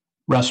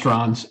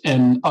restaurants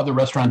and other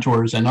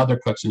restaurateurs and other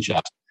cooks and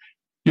chefs.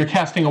 You're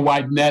casting a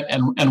wide net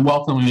and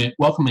welcoming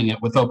it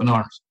with open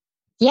arms.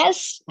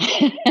 Yes,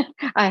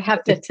 I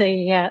have to say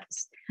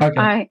yes.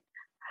 Okay.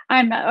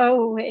 I'm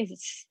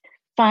always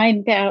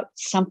find out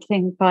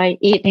something by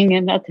eating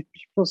in other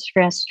people's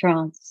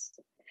restaurants,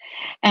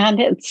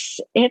 and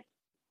it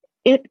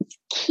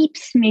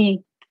keeps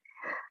me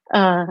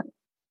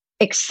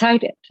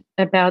excited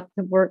about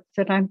the work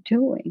that I'm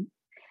doing.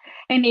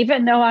 And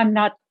even though I'm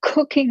not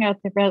cooking at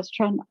the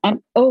restaurant,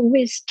 I'm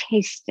always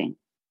tasting.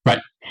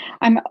 Right.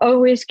 I'm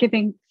always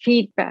giving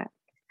feedback,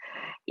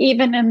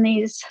 even in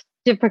these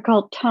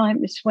difficult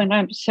times when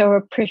I'm so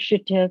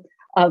appreciative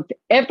of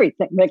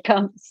everything that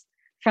comes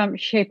from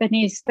Chez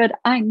Panisse. But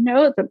I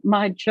know that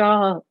my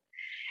job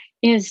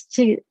is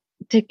to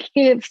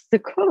give the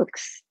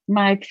cooks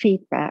my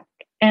feedback,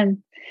 and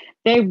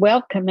they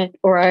welcome it,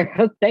 or I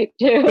hope they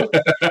do.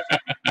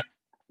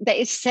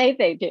 They say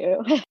they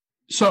do.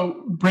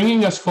 So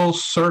bringing us full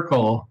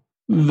circle,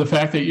 the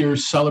fact that you're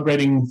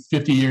celebrating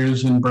 50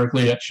 years in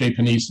Berkeley at Chez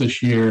Panisse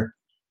this year,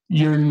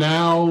 you're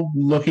now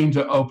looking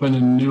to open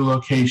a new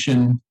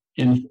location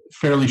in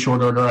fairly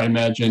short order, I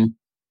imagine,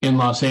 in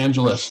Los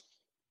Angeles.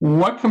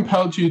 What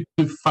compelled you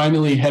to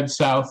finally head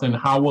south, and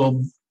how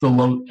will the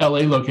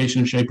LA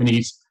location of Chez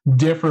Panisse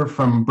differ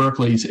from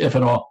Berkeley's, if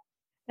at all?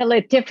 Well,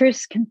 it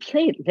differs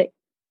completely.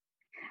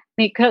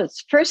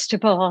 Because first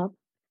of all,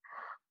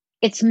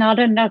 it's not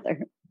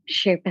another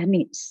Chez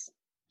Panisse.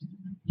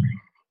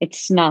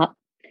 It's not.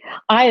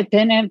 I have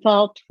been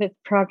involved with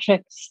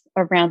projects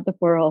around the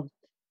world.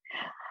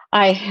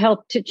 I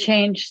helped to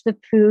change the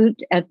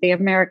food at the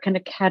American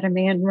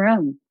Academy in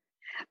Rome.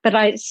 But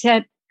I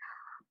said,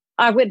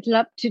 I would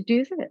love to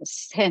do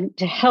this and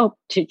to help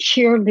to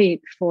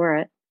cheerlead for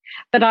it.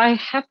 But I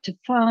have to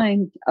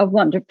find a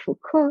wonderful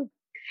cook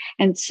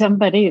and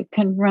somebody who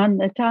can run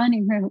the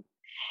dining room.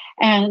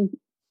 And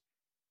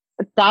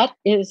that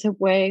is a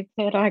way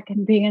that I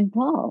can be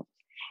involved.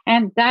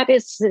 And that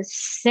is the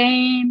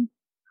same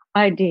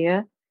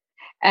idea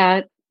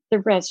at the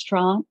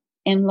restaurant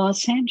in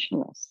Los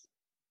Angeles.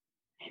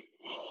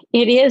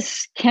 It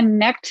is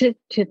connected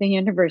to the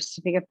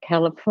University of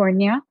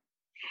California,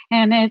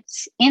 and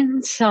it's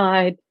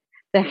inside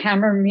the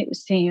Hammer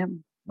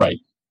Museum. Right.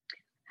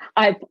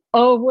 I've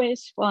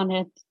always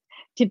wanted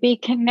to be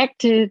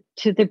connected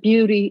to the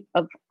beauty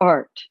of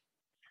art.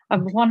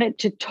 I've wanted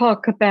to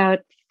talk about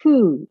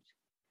food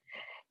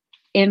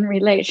in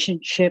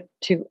relationship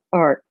to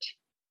art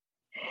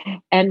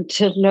and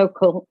to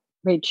local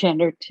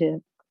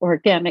regenerative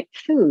organic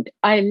food.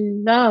 I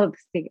love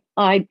the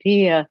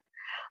idea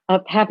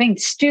of having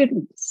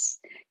students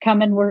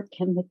come and work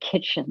in the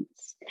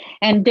kitchens.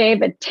 And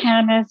David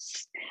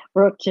Tanis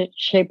worked at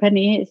Chez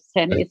Panisse,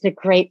 and he's a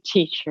great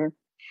teacher.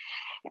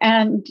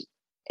 And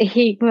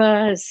he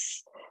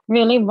was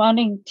really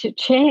wanting to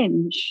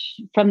change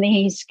from the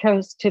East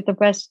Coast to the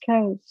West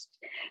Coast.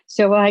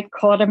 So I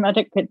caught him at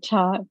a good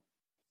time.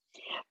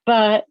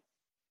 But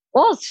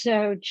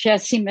also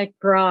Jessie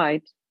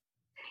McBride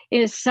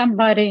is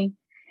somebody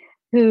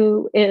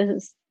who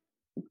is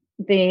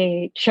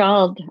the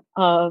child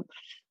of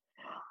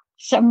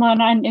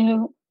someone I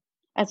knew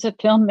as a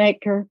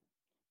filmmaker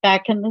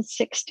back in the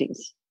 60s,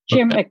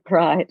 Jim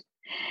McBride.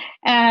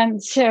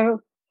 And so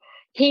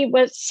he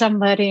was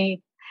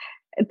somebody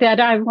that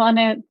I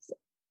wanted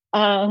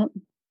to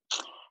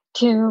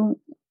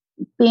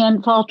be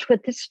involved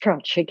with this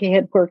project. He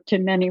had worked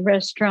in many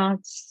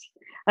restaurants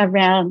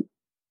around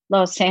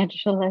Los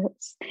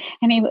Angeles,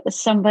 and he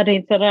was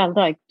somebody that I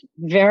liked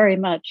very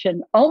much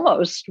and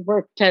almost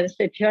worked as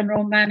the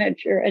general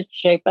manager at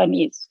Chez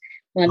Panisse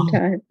one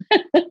time.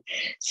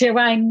 So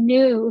I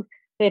knew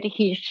that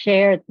he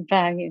shared the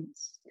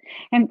values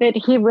and that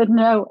he would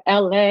know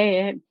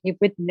LA and he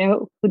would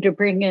know who to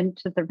bring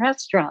into the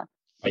restaurant.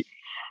 Right.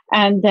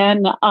 And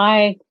then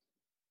I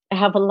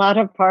have a lot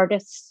of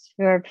artists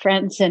who are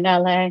friends in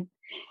LA,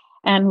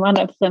 and one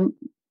of them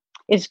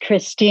is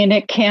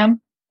Christina Kim.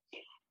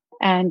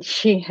 And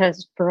she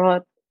has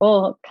brought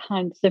all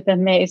kinds of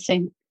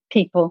amazing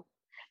people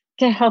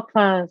to help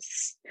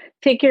us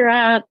figure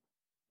out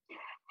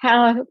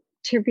how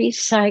to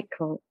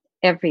recycle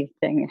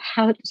everything,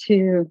 how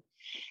to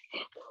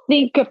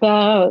think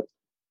about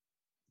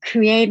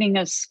creating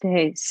a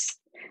space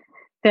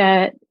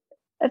that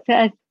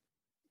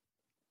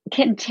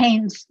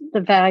contains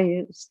the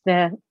values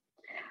that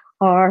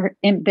are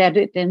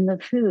embedded in the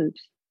food.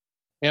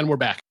 And we're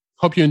back.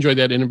 Hope you enjoyed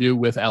that interview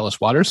with Alice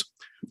Waters.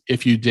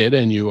 If you did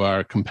and you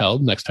are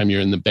compelled, next time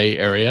you're in the Bay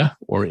Area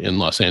or in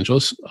Los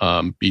Angeles,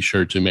 be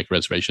sure to make a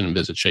reservation and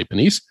visit Chez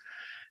Panisse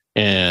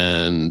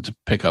and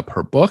pick up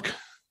her book.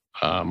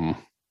 And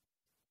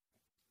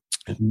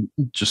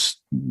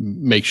just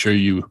make sure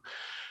you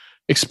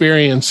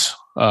experience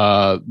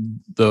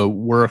the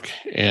work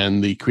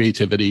and the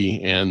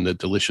creativity and the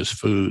delicious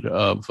food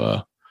of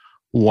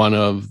one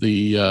of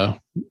the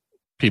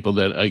people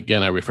that,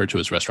 again, I refer to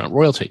as restaurant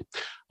royalty.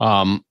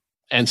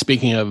 And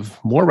speaking of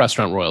more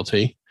restaurant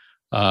royalty,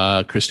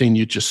 Christine,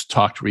 you just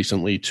talked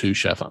recently to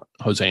Chef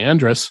Jose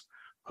Andres,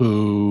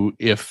 who,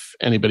 if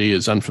anybody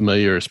is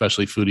unfamiliar,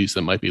 especially foodies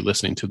that might be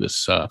listening to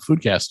this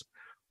Foodcast,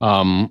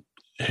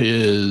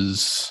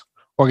 his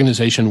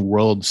organization,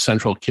 World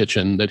Central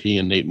Kitchen, that he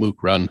and Nate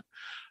Mook run,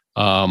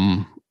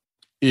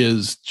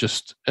 is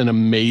just an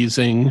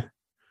amazing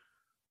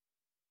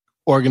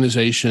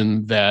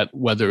organization that,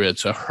 whether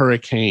it's a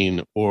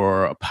hurricane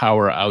or a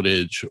power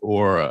outage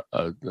or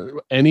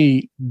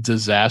any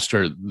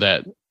disaster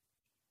that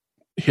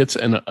hits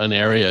an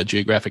area, a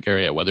geographic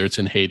area, whether it's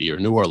in Haiti or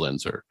New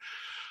Orleans or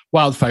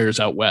wildfires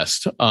out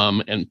west,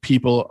 and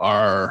people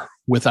are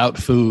without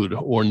food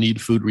or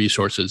need food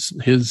resources,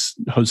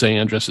 Jose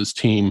Andres'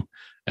 team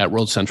at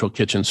World Central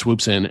Kitchen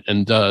swoops in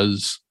and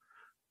does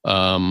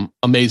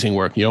amazing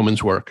work,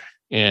 yeoman's work.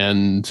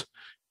 And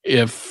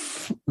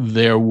if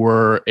there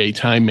were a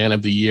Time Man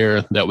of the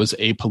Year that was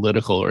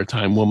apolitical or a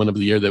Time Woman of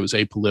the Year that was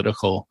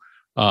apolitical,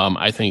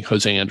 I think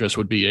Jose Andres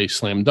would be a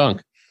slam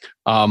dunk.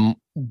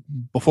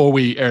 Before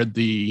we aired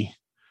the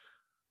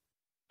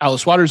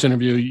Alice Waters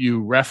interview,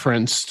 you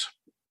referenced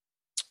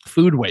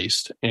food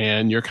waste,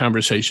 and your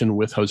conversation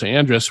with Jose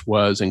Andres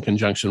was in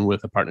conjunction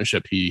with a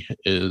partnership he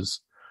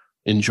is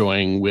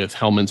enjoying with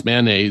Hellmann's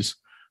Mayonnaise,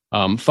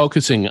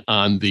 focusing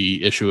on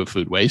the issue of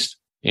food waste.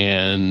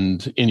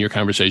 And in your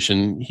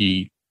conversation,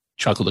 he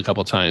chuckled a couple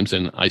of times,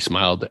 and I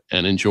smiled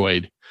and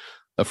enjoyed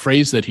a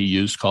phrase that he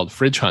used called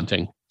fridge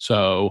hunting.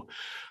 So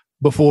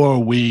Before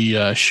we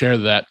share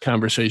that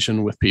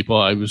conversation with people,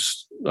 I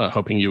was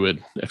hoping you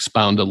would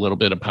expound a little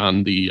bit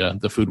upon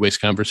the food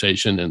waste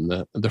conversation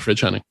and the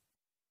fridge hunting.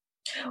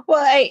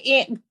 Well,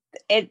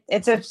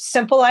 it's a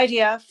simple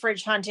idea,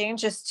 fridge hunting,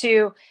 just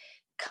to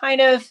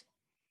kind of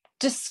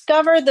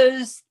discover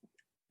those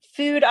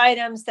food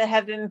items that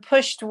have been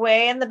pushed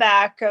way in the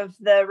back of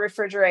the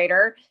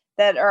refrigerator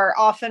that are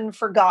often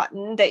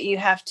forgotten, that you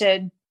have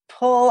to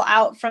pull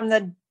out from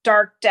the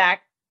dark,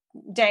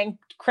 dank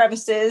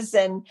crevices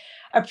and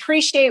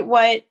appreciate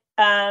what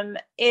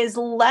is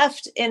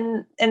left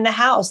in the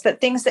house, that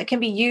things that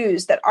can be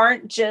used, that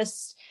aren't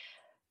just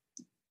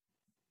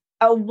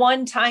a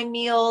one-time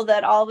meal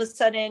that all of a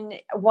sudden,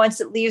 once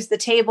it leaves the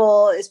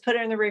table, is put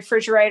in the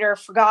refrigerator,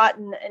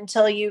 forgotten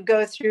until you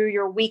go through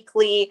your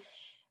weekly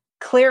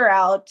clear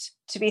out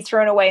to be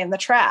thrown away in the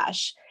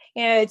trash.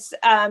 You know, it's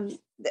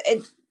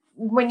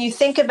when you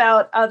think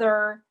about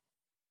other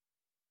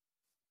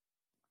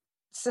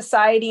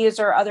societies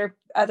or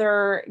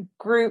other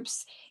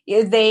groups,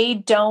 they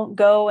don't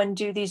go and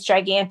do these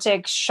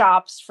gigantic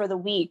shops for the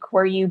week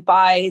where you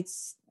buy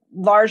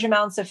large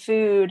amounts of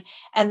food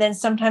and then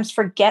sometimes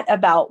forget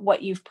about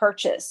what you've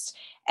purchased.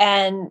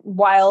 And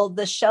while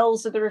the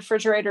shelves of the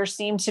refrigerator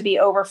seem to be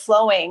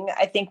overflowing,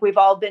 I think we've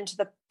all been to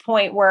the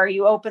point where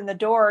you open the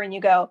door and you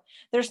go,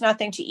 there's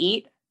nothing to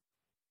eat.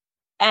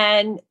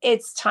 And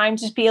it's time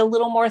to be a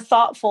little more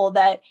thoughtful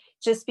that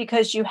just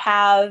because you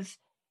have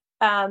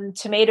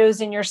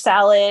tomatoes in your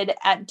salad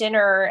at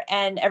dinner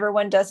and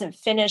everyone doesn't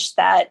finish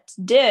that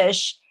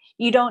dish,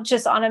 you don't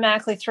just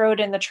automatically throw it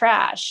in the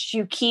trash.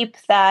 You keep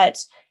that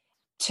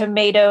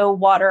tomato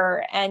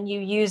water and you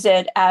use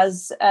it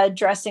as a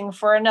dressing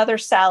for another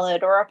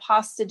salad or a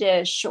pasta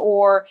dish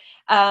or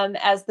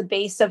as the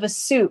base of a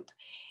soup.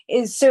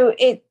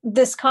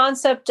 This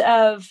concept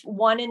of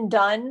one and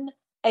done,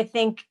 I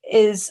think,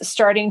 is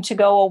starting to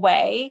go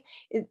away,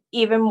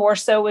 even more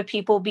so with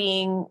people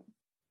being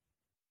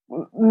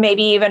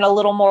maybe even a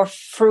little more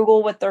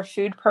frugal with their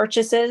food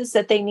purchases,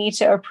 that they need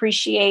to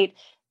appreciate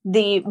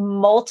the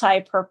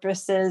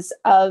multi-purposes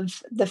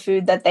of the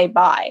food that they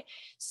buy.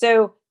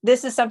 So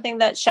this is something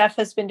that Chef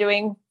has been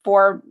doing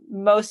for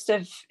most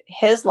of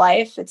his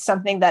life. It's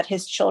something that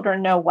his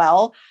children know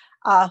well.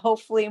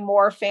 Hopefully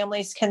more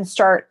families can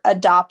start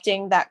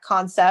adopting that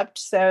concept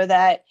so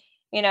that,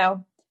 you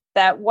know,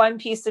 that one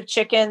piece of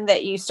chicken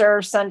that you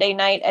serve Sunday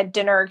night at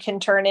dinner can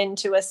turn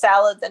into a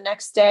salad the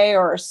next day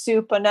or a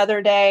soup another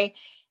day,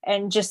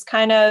 and just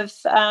kind of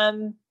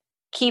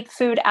keep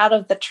food out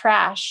of the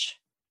trash,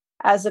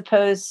 as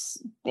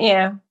opposed, you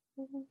know,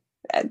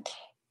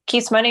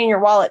 keeps money in your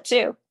wallet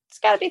too. It's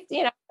got to be,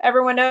 you know,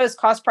 everyone knows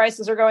cost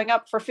prices are going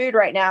up for food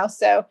right now.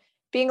 So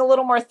being a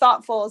little more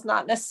thoughtful is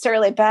not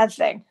necessarily a bad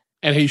thing.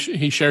 And he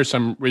shares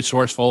some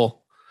resourceful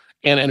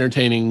and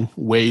entertaining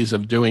ways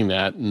of doing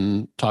that,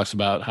 and talks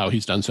about how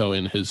he's done so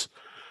in his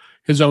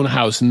own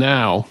house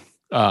now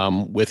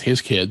with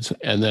his kids,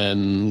 and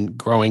then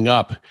growing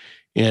up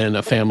in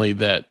a family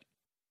that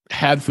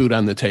had food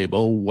on the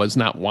table, was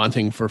not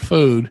wanting for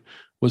food,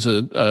 was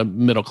a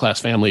middle-class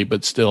family,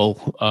 but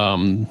still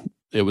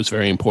it was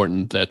very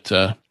important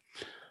that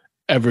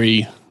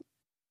every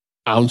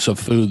ounce of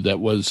food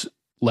that was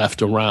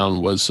left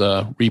around was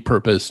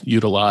repurposed,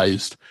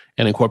 utilized,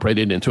 and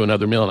incorporated into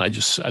another meal. And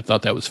I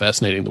thought that was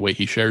fascinating, the way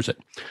he shares it.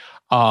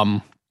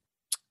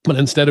 But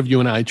instead of you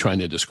and I trying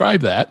to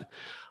describe that,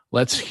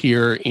 let's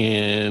hear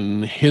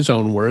in his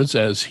own words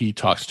as he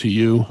talks to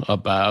you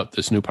about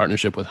this new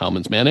partnership with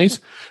Hellmann's Mayonnaise.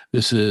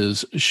 This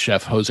is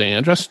Chef Jose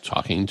Andres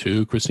talking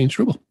to Christine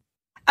Strubel.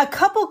 A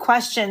couple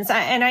questions,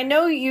 and I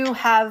know you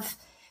have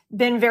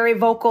been very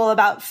vocal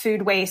about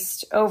food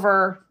waste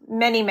over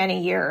many,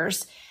 many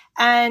years.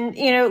 And,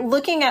 you know,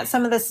 looking at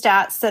some of the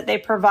stats that they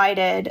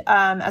provided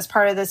as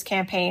part of this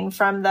campaign,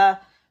 from the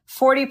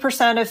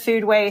 40% of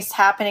food waste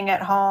happening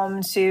at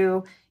home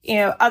to, you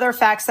know, other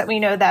facts that we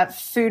know that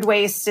food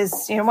waste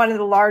is, you know, one of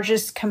the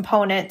largest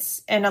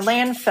components in a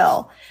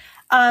landfill.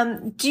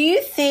 Do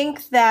you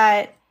think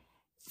that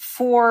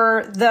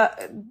for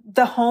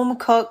the home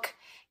cook,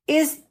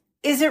 is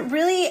it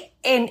really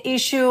an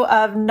issue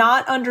of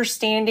not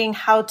understanding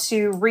how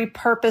to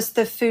repurpose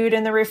the food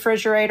in the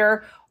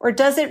refrigerator? Or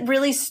does it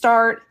really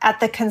start at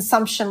the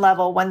consumption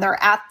level when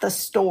they're at the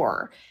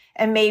store,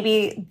 and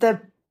maybe the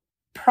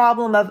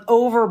problem of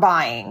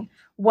overbuying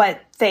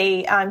what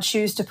they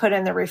choose to put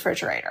in the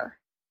refrigerator?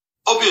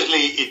 Obviously,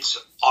 it's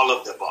all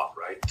of the above,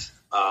 right?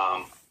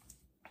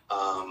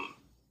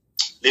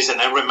 Listen,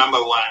 I remember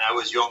when I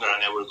was younger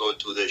and I would go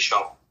to the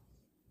shop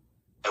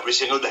every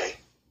single day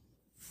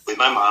with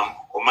my mom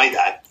or my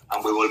dad,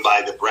 and we will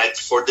buy the bread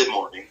for the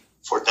morning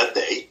for that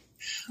day.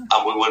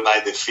 And we will buy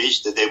the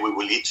fish the day we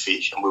will eat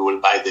fish, and we will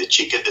buy the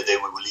chicken the day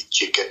we will eat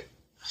chicken.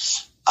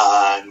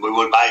 And we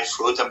will buy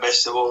fruit and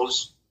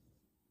vegetables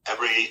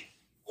every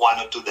 1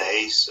 or 2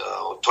 days,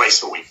 or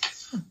twice a week.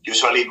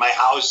 Usually in my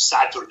house,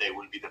 Saturday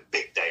will be the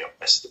big day of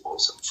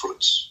vegetables and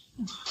fruits.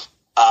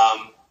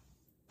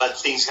 But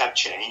things have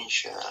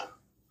changed.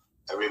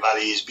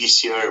 Everybody is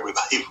busier.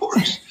 Everybody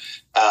works.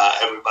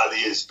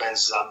 Everybody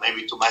spends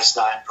maybe too much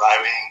time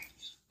driving.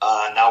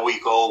 Now we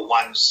go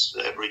once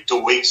every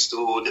 2 weeks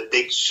to the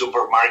big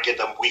supermarket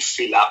and we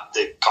fill up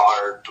the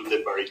car to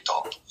the very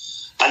top.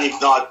 And if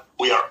not,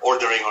 we are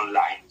ordering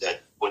online.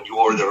 That when you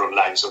order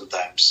online,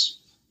 sometimes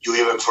you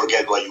even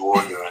forget what you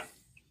order, and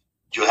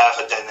you have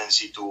a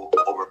tendency to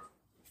over.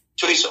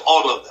 So it's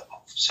all of them.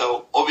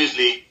 So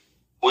obviously,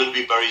 we'll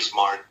be very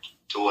smart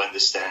to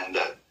understand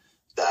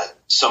that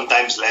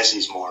sometimes less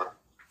is more,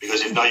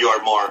 because if not, you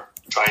are more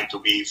trying to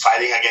be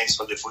fighting against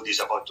when the food is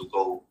about to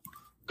go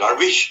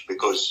garbage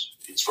because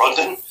it's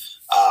rotten,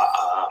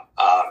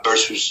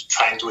 versus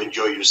trying to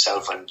enjoy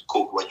yourself and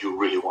cook what you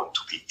really want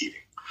to be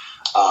eating.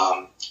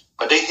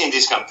 But I think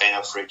this campaign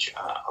of fridge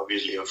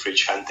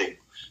hunting,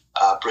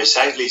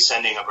 precisely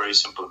sending a very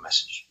simple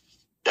message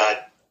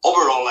that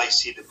overall I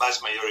see the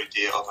vast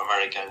majority of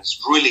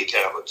Americans really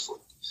care about food.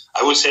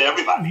 I would say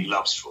everybody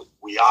loves food.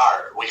 We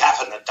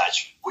have an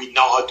attachment. We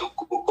know how to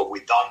cook, but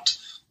we don't.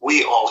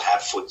 We all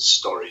have food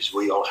stories.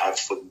 We all have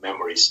food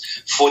memories.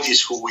 Food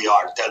is who we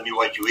are. Tell me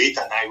what you eat,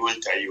 and I will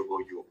tell you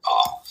who you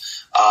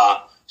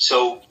are.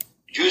 So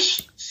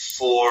just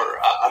for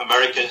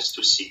Americans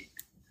to see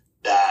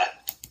that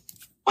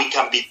we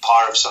can be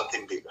part of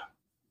something bigger,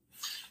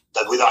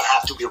 that we don't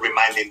have to be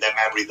reminding them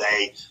every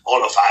day,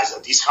 all of us,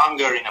 that it's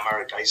hunger in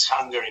America, it's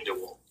hunger in the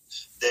world.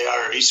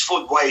 There is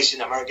food waste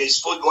in America, it's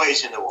food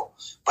waste in the world.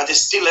 But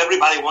still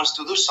everybody wants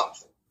to do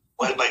something.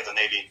 Well, by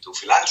donating to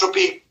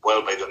philanthropy,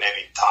 well, by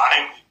donating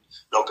time,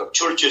 local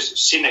churches,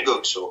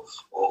 synagogues, or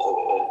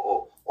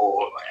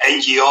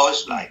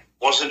NGOs like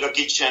One Central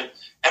Kitchen.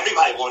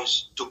 Everybody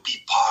wants to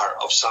be part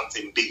of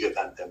something bigger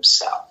than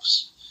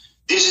themselves.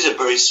 This is a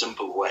very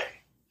simple way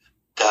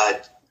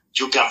that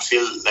you can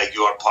feel like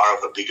you are part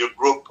of a bigger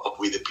group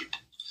with the people,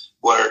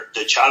 where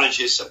the challenge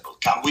is simple.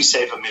 Can we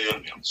save 1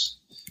 million meals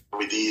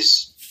with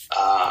this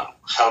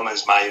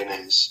Hellmann's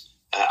mayonnaise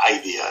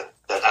idea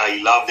that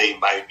I love they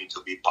invite me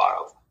to be part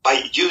of?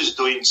 By just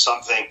doing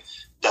something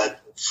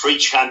that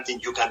fridge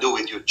hunting you can do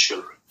with your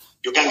children.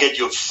 You can get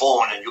your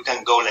phone and you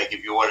can go like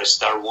if you were a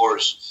Star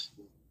Wars,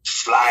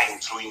 flying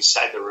through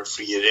inside the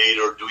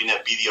refrigerator, doing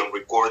a video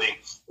recording,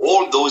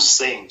 all those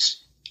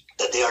things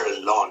that they are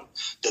alone,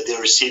 that they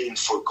are sitting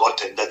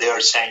forgotten, that they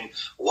are saying,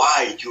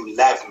 why you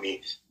left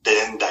me? The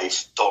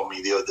endive told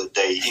me the other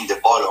day in the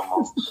bottom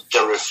of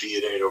the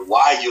refrigerator,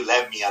 why you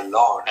left me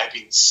alone? I've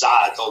been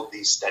sad all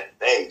these 10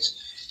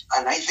 days.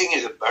 And I think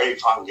it's a very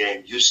fun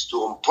game just to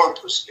on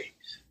purposely,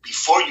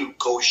 before you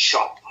go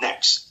shop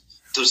next,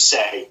 to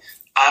say,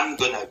 I'm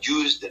going to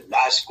use the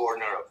last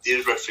corner of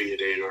this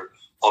refrigerator,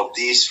 of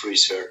this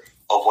freezer,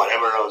 of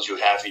whatever else you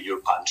have in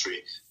your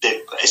pantry,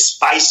 the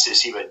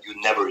spices even you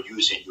never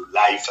use in your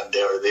life, and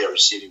they are there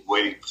sitting,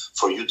 waiting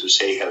for you to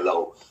say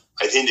hello.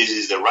 I think this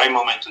is the right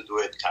moment to do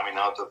it, coming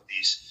out of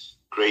this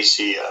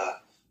crazy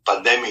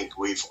pandemic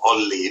we've all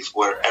lived,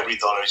 where every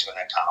dollar is going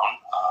to count.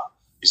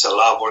 It's a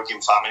lot of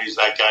working families.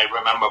 Like I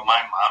remember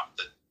my mom,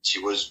 that she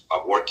was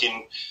a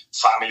working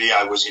family.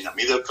 I was in a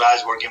middle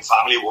class working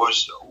family.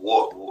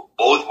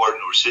 Both were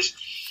nurses.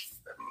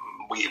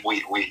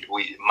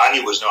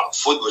 Money was not,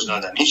 food was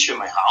not an issue in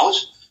my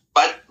house,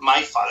 but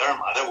my father and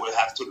mother will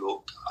have to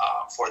look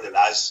for the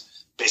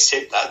last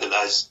peseta,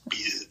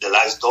 the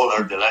last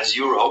dollar, the last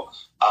euro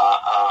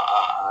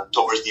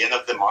towards the end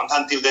of the month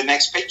until the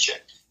next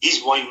paycheck.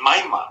 Is when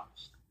my mom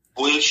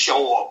will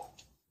show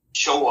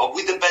up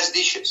with the best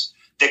dishes.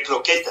 The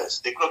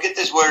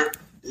croquetas were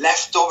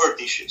leftover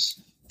dishes.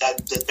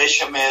 That the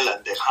bechamel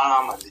and the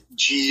ham and the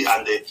cheese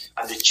and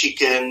the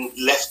chicken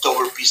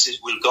leftover pieces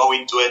will go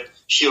into it.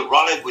 She'll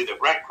run it with the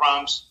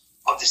breadcrumbs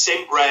of the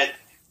same bread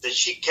that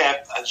she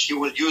kept, and she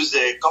will use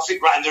the coffee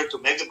grinder to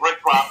make the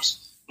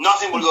breadcrumbs.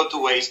 Nothing will go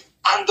to waste.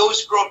 And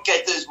those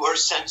croquetas were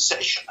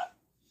sensational.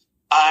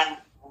 And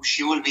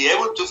she will be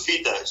able to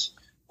feed us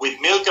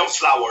with milk and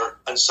flour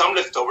and some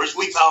leftovers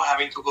without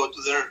having to go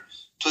to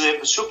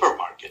the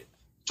supermarket.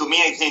 To me,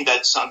 I think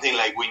that's something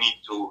like we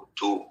need to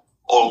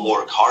all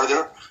work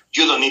harder.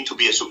 You don't need to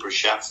be a super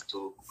chef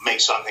to make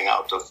something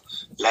out of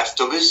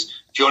leftovers.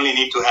 You only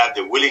need to have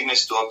the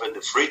willingness to open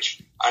the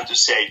fridge and to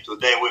say,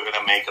 today we're going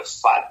to make a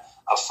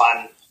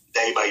fun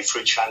day by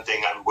fridge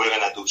hunting, and we're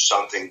going to do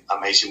something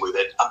amazing with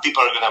it. And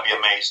people are going to be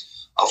amazed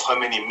of how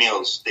many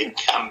meals they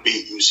can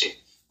be using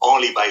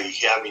only by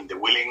having the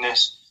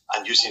willingness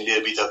and using a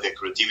little bit of the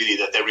creativity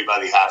that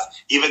everybody has.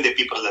 Even the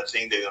people that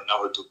think they don't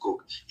know how to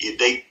cook, if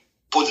they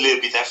put a little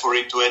bit effort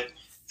into it,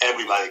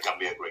 everybody can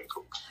be a great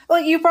cook. Well,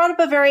 you brought up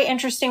a very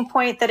interesting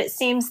point that it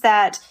seems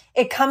that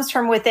it comes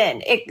from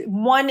within.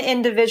 One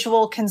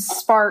individual can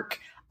spark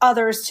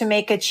others to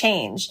make a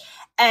change.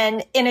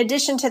 And in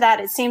addition to that,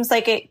 it seems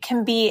like it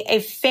can be a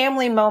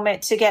family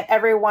moment to get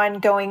everyone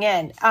going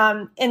in.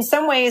 In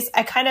some ways,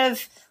 I kind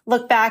of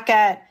look back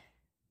at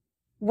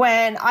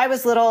when I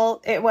was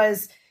little, it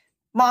was,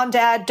 Mom,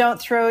 Dad, don't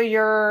throw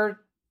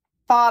your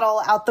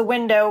bottle out the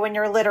window when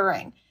you're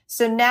littering.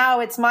 So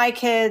now it's my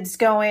kids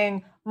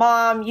going,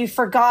 Mom, you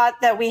forgot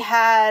that we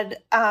had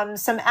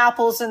some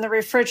apples in the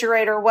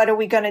refrigerator. What are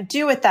we going to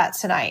do with that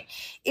tonight?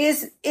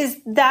 Is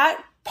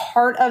that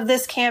part of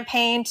this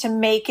campaign to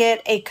make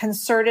it a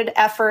concerted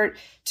effort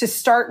to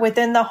start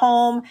within the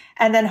home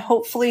and then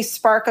hopefully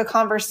spark a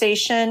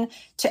conversation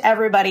to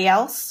everybody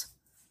else?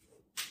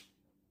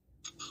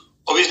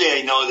 Obviously,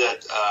 I know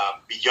that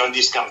beyond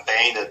this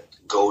campaign that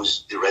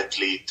goes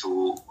directly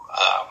to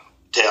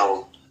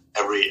tell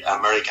every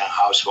American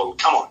household,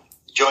 come on,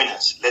 join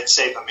us. Let's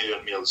save 1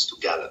 million meals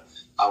together.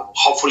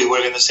 Hopefully,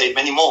 we're going to save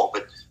many more,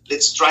 but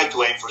let's try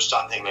to aim for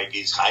something like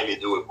this, highly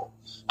doable.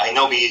 I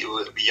know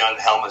beyond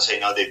Helmets, I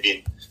know they've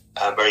been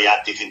very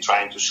active in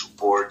trying to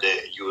support the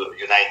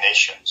United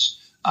Nations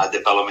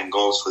development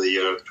goals for the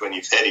year of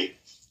 2030.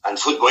 And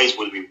food waste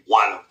will be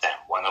one of them,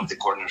 one of the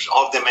corners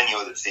of the many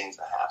other things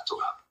that have to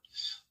happen.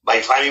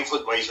 By fighting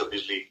food waste,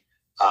 obviously,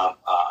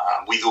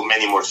 we do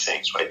many more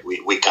things, right?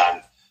 We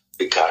can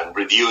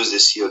reduce the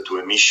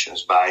CO2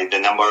 emissions by the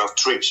number of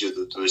trips you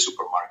do to the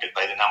supermarket,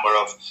 by the number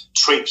of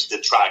trips the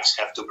trucks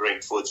have to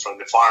bring food from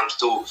the farms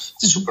to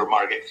the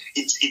supermarket.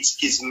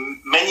 It's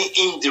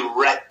many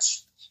indirect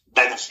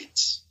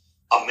benefits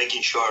of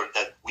making sure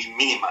that we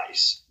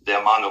minimize the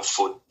amount of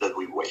food that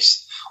we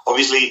waste.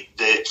 Obviously,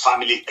 the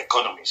family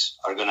economies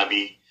are going to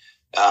be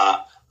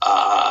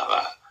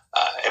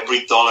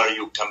every dollar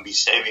you can be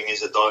saving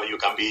is a dollar you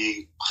can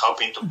be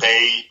helping to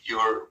pay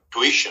your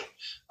tuition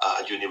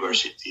at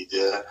university,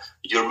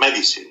 your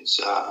medicines,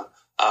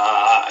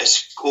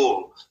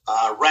 school,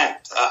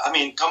 rent. I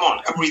mean, come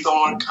on, every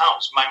dollar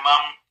counts. My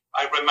mom,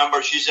 I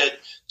remember she said,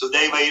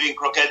 today by eating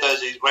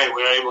croquetas is great.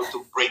 We're able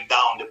to bring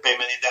down the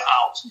payment in the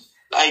house.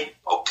 Like,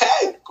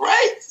 okay,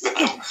 great.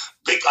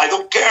 I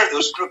don't care.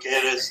 Those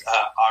croquetas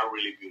are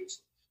really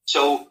beautiful.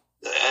 So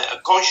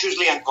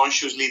consciously and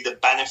unconsciously, the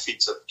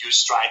benefits of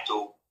just trying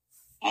to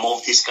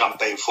move this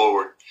campaign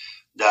forward,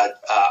 that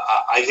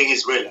I think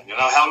is brilliant. You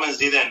know, Helmets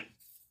didn't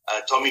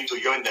told me to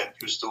join them.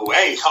 Used to,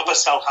 hey, help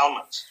us sell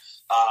helmets.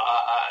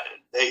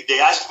 They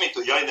asked me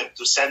to join them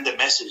to send the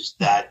message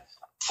that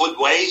food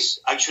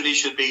waste actually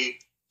should be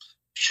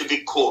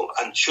cool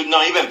and should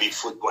not even be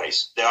food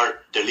waste. They are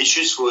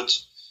delicious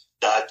foods.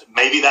 That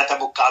maybe that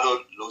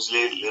avocado looks a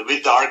little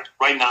bit dark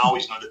right now.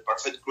 It's not the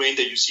perfect green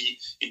that you see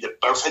in the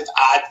perfect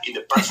ad, in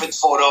the perfect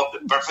photo,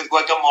 the perfect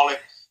guacamole.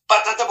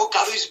 But that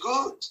avocado is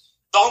good.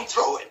 Don't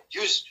throw it.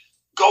 Just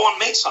go and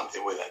make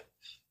something with it.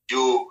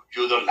 You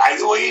don't like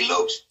the way it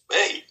looks?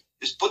 Hey,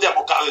 just put the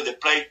avocado in the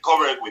plate,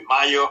 cover it with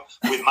mayo,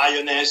 with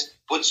mayonnaise,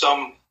 put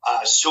some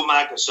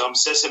sumac or some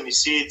sesame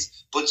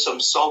seeds, put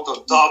some salt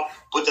on top,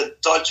 put a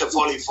touch of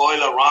olive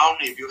oil around.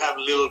 If you have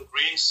a little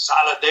green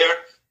salad there,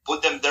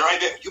 put them there right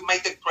there. You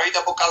make the great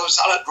avocado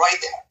salad right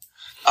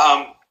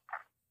there.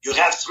 You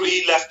have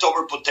 3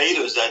 leftover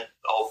potatoes that,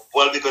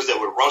 because they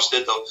were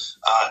roasted or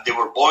they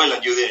were boiled,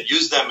 and you then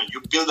use them and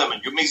you peel them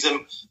and you mix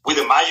them with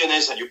the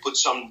mayonnaise, and you put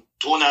some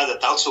tuna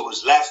that also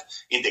was left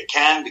in the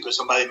can because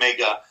somebody made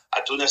a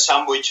tuna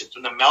sandwich, a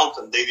tuna melt,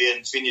 and they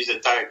didn't finish the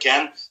entire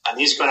can, and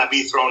it's going to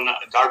be thrown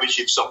garbage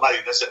if somebody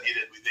doesn't eat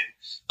it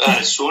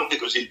within soon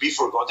because it'll be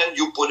forgotten.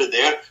 You put it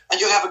there, and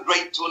you have a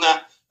great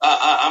tuna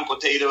and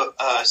potato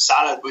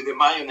salad with the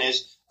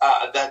mayonnaise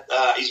that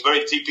is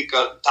very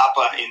typical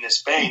tapa in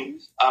Spain,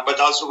 but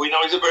also we know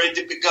it's a very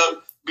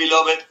typical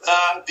beloved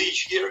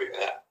dish here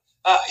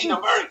in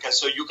America.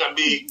 So you can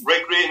be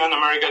recreating an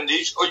American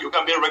dish, or you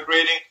can be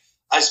recreating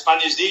a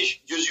Spanish dish.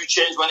 Just you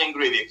change one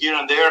ingredient here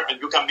and there, and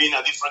you can be in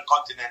a different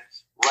continent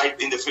right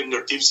in the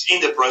fingertips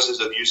in the process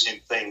of using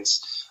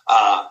things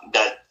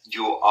that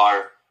you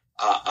are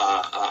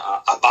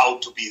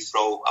about to be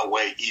thrown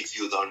away if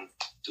you don't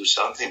do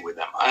something with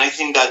them. And I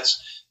think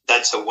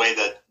that's a way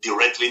that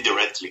directly,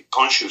 indirectly,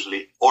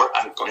 consciously or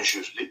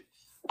unconsciously,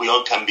 we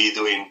all can be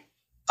doing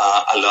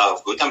a lot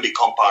of good and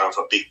become part of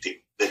a big team.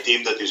 The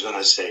team that is going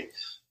to say,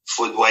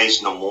 food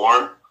waste no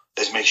more.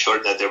 Let's make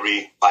sure that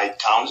every bite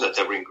counts, that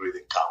every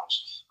ingredient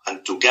counts.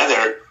 And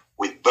together,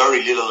 with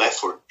very little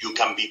effort, you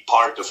can be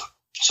part of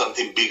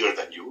something bigger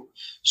than you,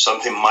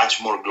 something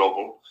much more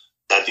global,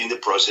 that in the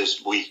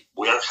process, we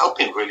are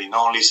helping really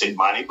not only save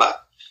money,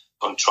 but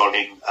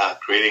controlling,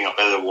 creating a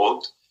better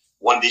world,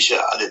 one dish at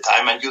a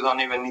time, and you don't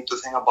even need to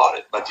think about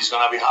it, but it's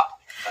going to be happening.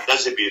 And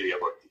that's the beauty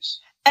about this.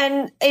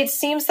 And it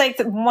seems like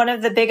one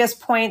of the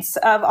biggest points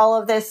of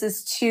all of this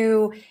is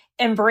to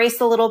embrace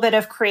a little bit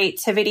of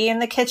creativity in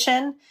the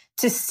kitchen,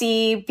 to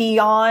see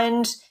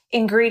beyond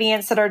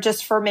ingredients that are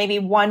just for maybe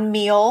one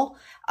meal,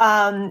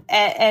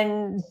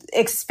 and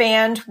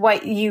expand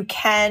what you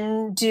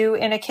can do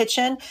in a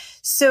kitchen.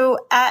 So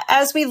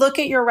as we look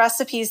at your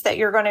recipes that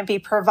you're going to be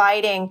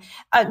providing,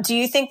 do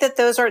you think that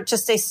those are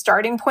just a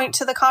starting point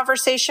to the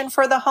conversation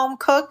for the home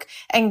cook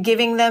and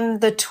giving them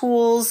the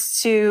tools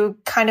to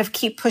kind of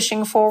keep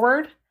pushing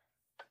forward?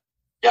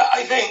 Yeah,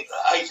 I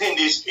think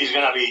this is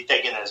going to be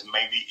taken as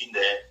maybe in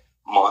the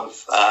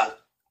month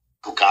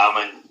to come,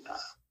 and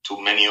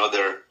to many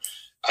other.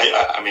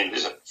 I mean,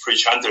 listen,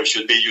 Fridge Hunter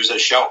should be used as a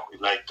show,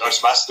 like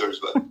Ghostbusters,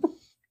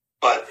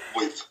 but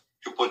with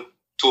you put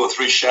 2 or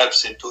 3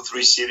 chefs in 2 or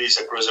 3 cities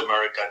across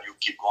America, and you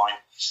keep going,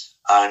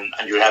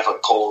 and you have a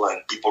call,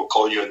 and people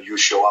call you, and you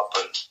show up,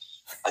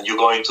 and you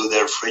go into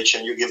their fridge,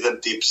 and you give them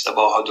tips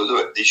about how to do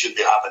it. This should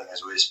be happening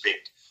as we speak.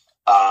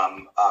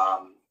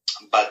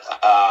 But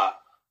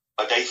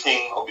I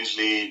think,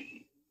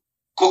 obviously,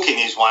 cooking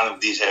is one of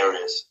these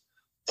areas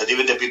that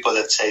even the people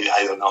that say,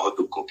 I don't know how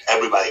to cook,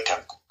 everybody can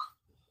cook.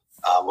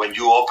 When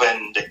you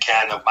open the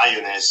can of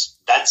mayonnaise,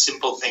 that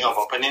simple thing of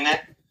opening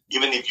it,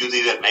 even if you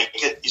didn't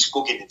make it, is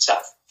cooking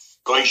itself.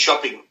 Going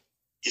shopping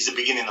is the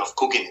beginning of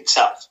cooking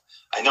itself.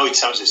 I know it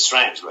sounds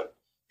strange, but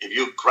if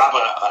you grab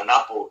an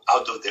apple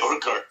out of the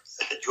orchard,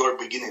 you are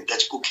beginning,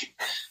 that's cooking.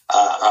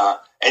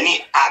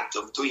 Any act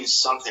of doing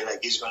something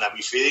like it's going to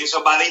be feeding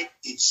somebody,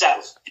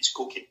 itself, it's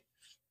cooking.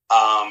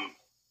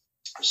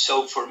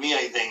 So for me,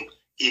 I think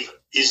if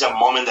it's a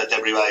moment that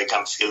everybody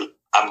can feel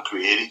I'm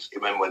creative,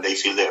 even when they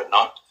feel they're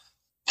not,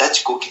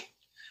 that's cooking.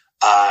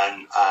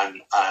 And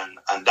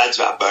that's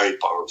a very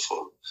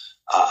powerful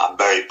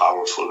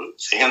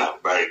thing and a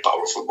very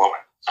powerful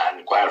moment.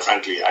 And quite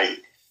frankly,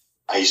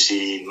 I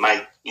see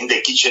in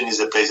the kitchen is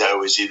the place I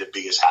always see the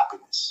biggest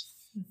happiness.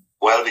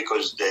 Well,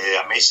 because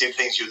the amazing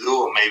things you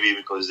do, or maybe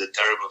because the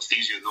terrible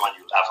things you do and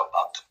you laugh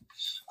about them.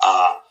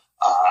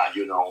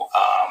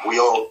 We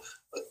all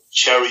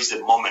cherish the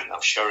moment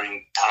of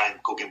sharing time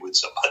cooking with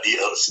somebody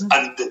else.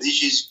 And if the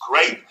dish is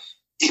great,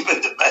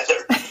 even the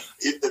better.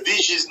 If the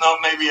dish is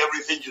not maybe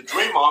everything you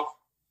dream of,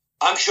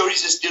 I'm sure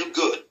it's still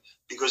good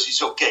because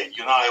it's okay.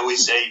 I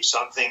always say if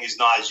something is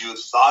not as you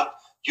thought,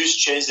 just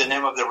change the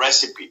name of the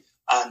recipe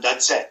and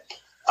that's it.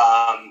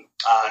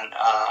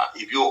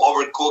 If you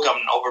overcook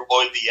and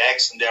overboil the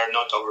eggs and they are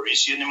not over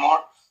easy anymore,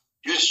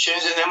 just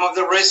change the name of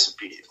the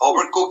recipe.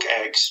 Overcook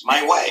eggs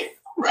my way,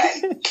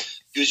 right?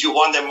 Because you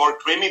want them more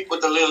creamy,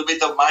 put a little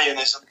bit of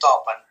mayonnaise on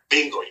top and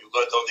bingo, you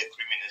got all the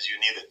creaminess you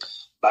needed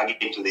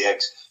back into the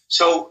eggs.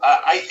 So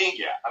I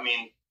think, I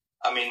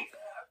mean,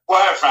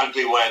 quite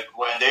frankly, when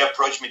they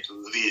approached me to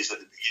do this at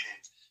the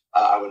beginning,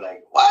 I was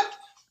like, what?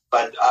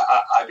 But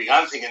I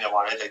began thinking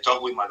about it. I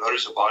talked with my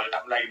daughters about it.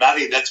 I'm like,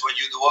 Daddy, that's what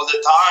you do all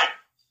the time.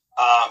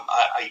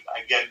 I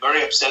get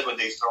very upset when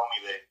they throw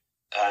me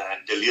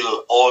the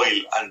little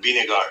oil and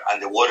vinegar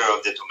and the water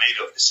of the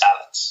tomato of the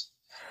salads,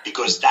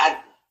 because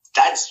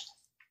that's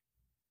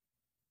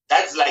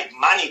like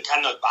money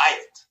cannot buy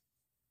it.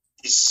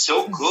 It's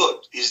so good.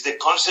 It's the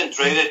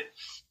concentrated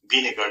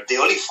vinegar, the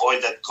olive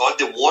oil that got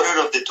the water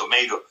of the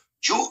tomato.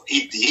 You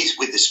eat this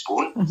with the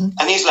spoon,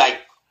 and it's like,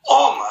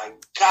 oh my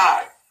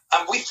God.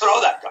 And we throw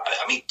that.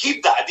 I mean,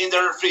 keep that in the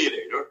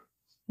refrigerator.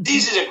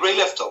 This is a great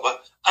leftover,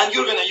 and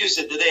you're going to use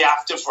it the day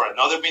after for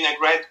another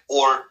vinaigrette,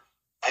 or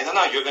I don't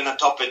know, you're going to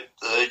top it.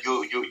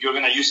 You're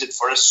going to use it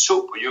for a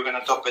soup, or you're going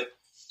to top it.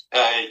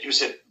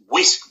 Use it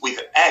whisk with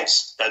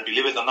eggs. That,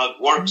 believe it or not,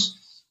 works,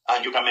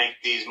 and you can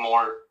make these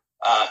more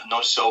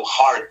not so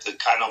hard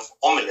kind of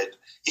omelette.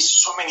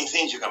 It's so many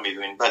things you can be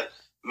doing. But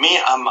me,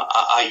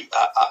 I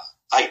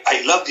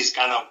love this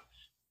kind of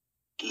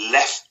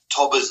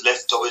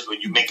leftovers when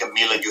you make a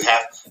meal and you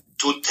have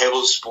 2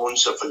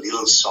 tablespoons of a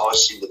little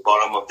sauce in the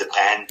bottom of the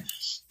pan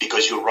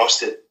because you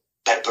roasted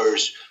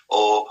peppers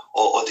or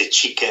the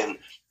chicken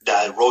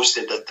that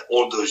roasted, that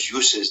all those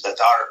juices that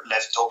are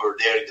left over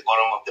there in the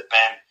bottom of the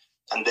pan,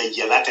 and they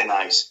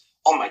gelatinize.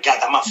 Oh my God,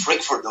 I'm a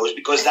freak for those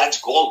because that's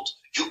gold.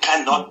 You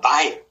cannot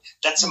buy it.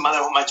 Doesn't matter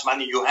how much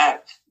money you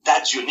have.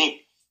 That's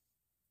unique.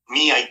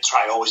 Me, I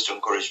try always to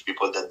encourage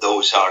people that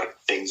those are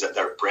things that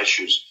are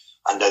precious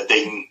and that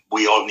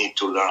we all need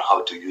to learn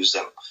how to use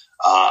them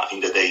in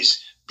the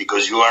days,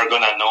 because you are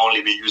going to not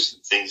only be using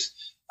things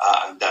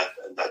that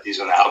is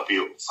going to help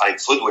you fight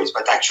food waste,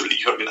 but actually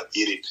you're going to be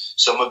eating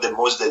some of the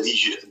most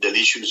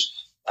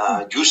delicious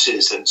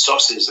juices and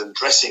sauces and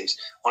dressings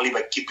only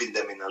by keeping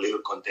them in a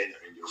little container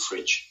in your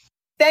fridge.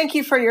 Thank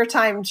you for your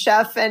time,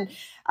 Chef, and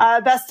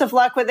best of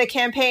luck with the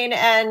campaign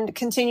and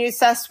continued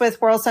success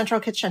with World Central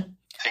Kitchen.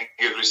 Thank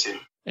you, Christine.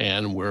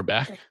 And we're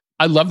back.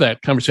 I love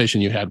that conversation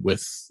you had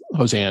with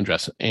Jose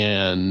Andres.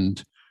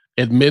 And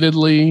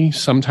admittedly,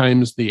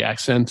 sometimes the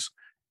accent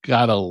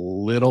got a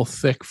little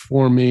thick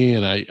for me.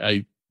 And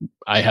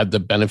I had the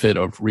benefit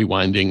of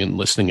rewinding and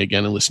listening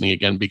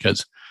again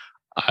because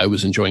I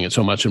was enjoying it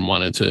so much and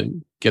wanted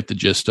to get the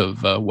gist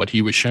of what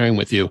he was sharing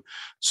with you.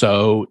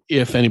 So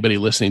if anybody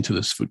listening to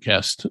this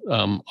Foodcast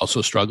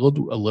also struggled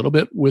a little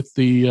bit with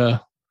the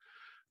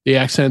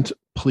accent,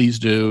 please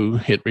do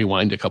hit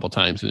rewind a couple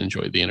times and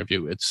enjoy the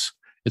interview.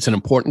 It's an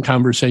important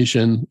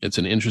conversation. It's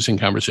an interesting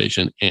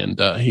conversation. And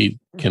he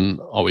can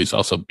always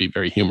also be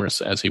very humorous,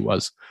 as he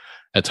was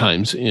at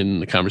times in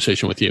the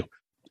conversation with you.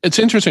 It's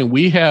interesting.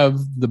 We have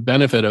the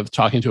benefit of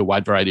talking to a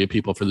wide variety of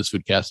people for this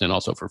Foodcast and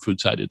also for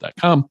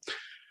foodsided.com.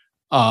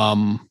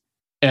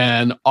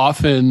 And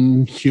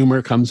often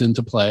humor comes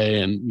into play,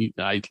 and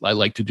I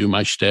like to do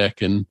my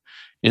shtick and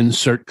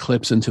insert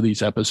clips into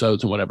these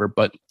episodes and whatever.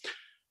 But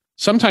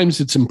sometimes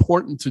it's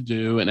important to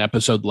do an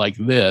episode like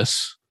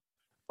this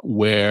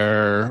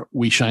where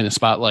we shine a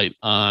spotlight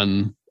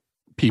on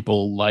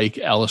people like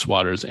Alice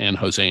Waters and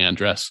Jose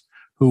Andres,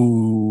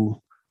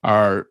 who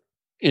are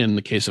in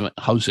the case of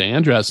Jose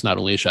Andres, not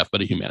only a chef,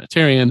 but a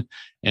humanitarian,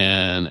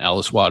 and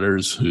Alice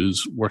Waters,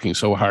 who's working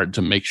so hard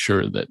to make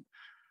sure that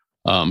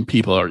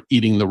people are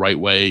eating the right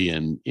way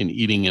and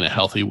eating in a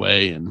healthy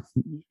way and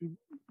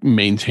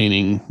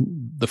maintaining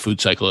the food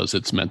cycle as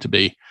it's meant to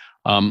be.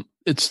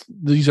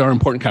 These are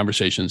important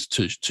conversations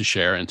to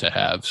share and to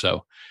have.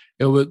 So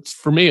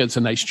for me, it's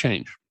a nice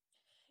change.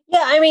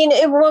 Yeah. I mean,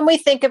 when we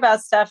think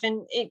about stuff,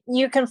 and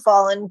you can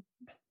fall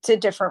into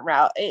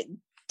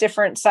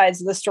different sides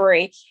of the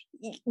story.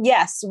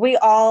 Yes, we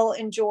all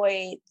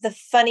enjoy the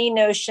funny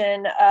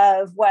notion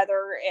of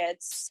whether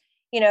it's,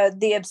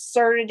 the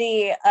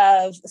absurdity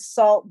of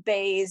Salt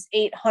Bay's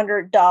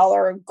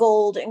 $800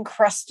 gold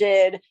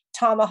encrusted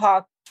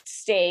tomahawk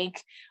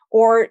steak,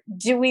 or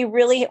do we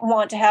really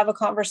want to have a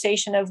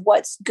conversation of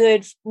what's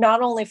good,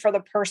 not only for the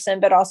person,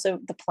 but also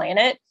the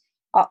planet,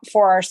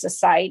 for our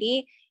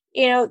society?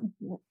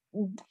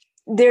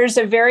 There's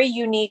a very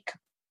unique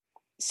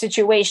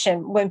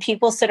situation when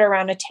people sit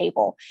around a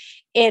table.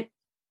 It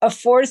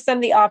affords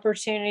them the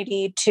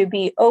opportunity to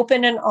be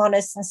open and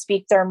honest and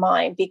speak their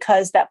mind,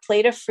 because that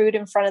plate of food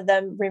in front of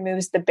them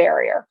removes the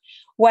barrier.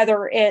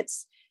 Whether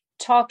it's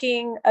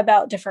talking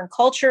about different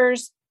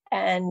cultures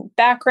and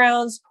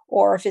backgrounds,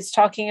 or if it's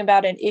talking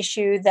about an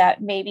issue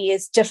that maybe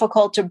is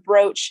difficult to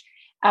broach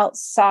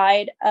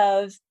outside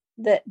of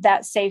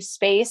that safe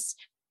space,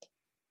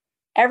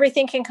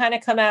 everything can kind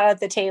of come out at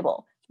the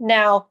table.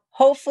 Now,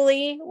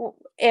 hopefully,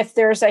 if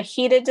there's a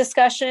heated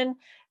discussion,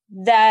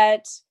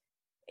 that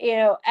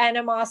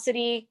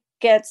animosity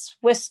gets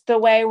whisked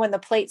away when the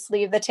plates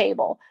leave the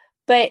table.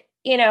 But,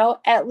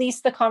 at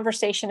least the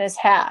conversation is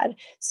had.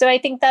 So I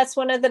think that's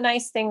one of the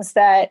nice things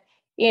that,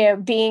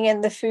 being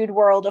in the food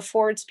world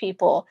affords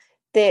people,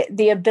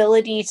 the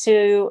ability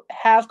to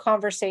have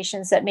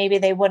conversations that maybe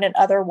they wouldn't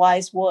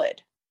otherwise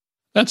would.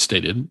 That's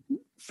stated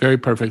very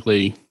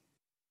perfectly.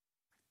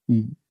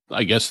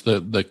 I guess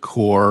the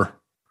core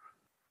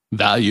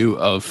value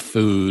of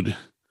food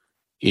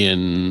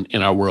in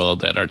our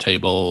world, at our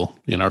table,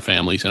 in our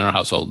families, in our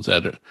households,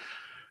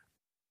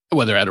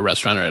 whether at a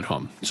restaurant or at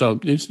home. So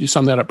you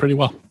sum that up pretty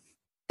well.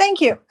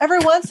 Thank you. Every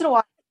once in a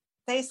while,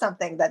 I say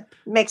something that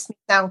makes me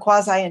sound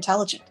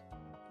quasi-intelligent.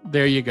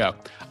 There you go.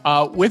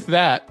 With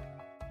that,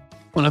 I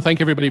want to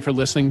thank everybody for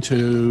listening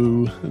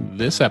to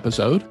this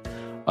episode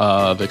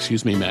of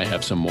Excuse Me, May I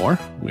Have Some More?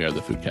 We are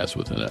the Foodcast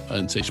with an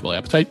Insatiable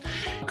Appetite.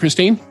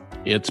 Christine,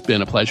 it's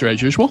been a pleasure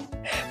as usual.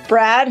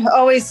 Brad,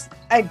 always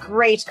a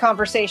great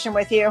conversation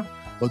with you.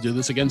 We'll do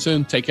this again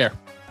soon. Take care.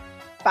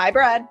 Bye,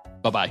 Brad.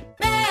 Bye-bye.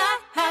 May I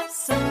have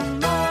some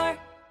more?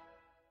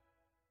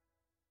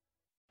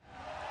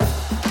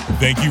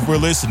 Thank you for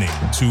listening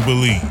to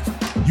Believe.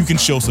 You can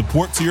show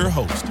support to your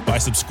host by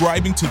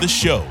subscribing to the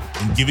show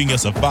and giving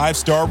us a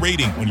 5-star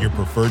rating on your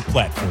preferred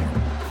platform.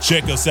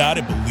 Check us out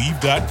at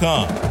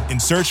Believe.com and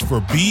search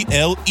for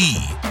BLEAV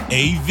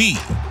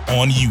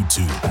on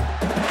YouTube.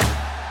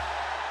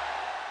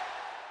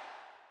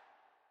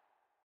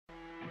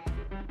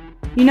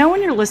 You know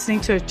when you're listening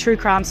to a true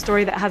crime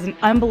story that has an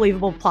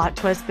unbelievable plot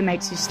twist that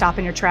makes you stop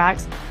in your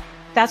tracks?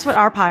 That's what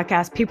our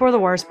podcast, People Are the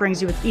Worst,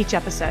 brings you with each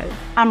episode.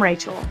 I'm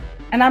Rachel.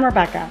 And I'm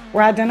Rebecca.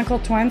 We're identical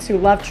twins who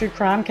love true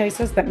crime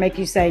cases that make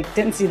you say,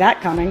 didn't see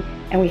that coming,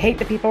 and we hate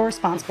the people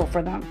responsible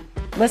for them.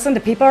 Listen to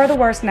People Are the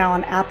Worst now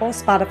on Apple,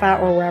 Spotify,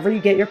 or wherever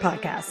you get your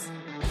podcasts.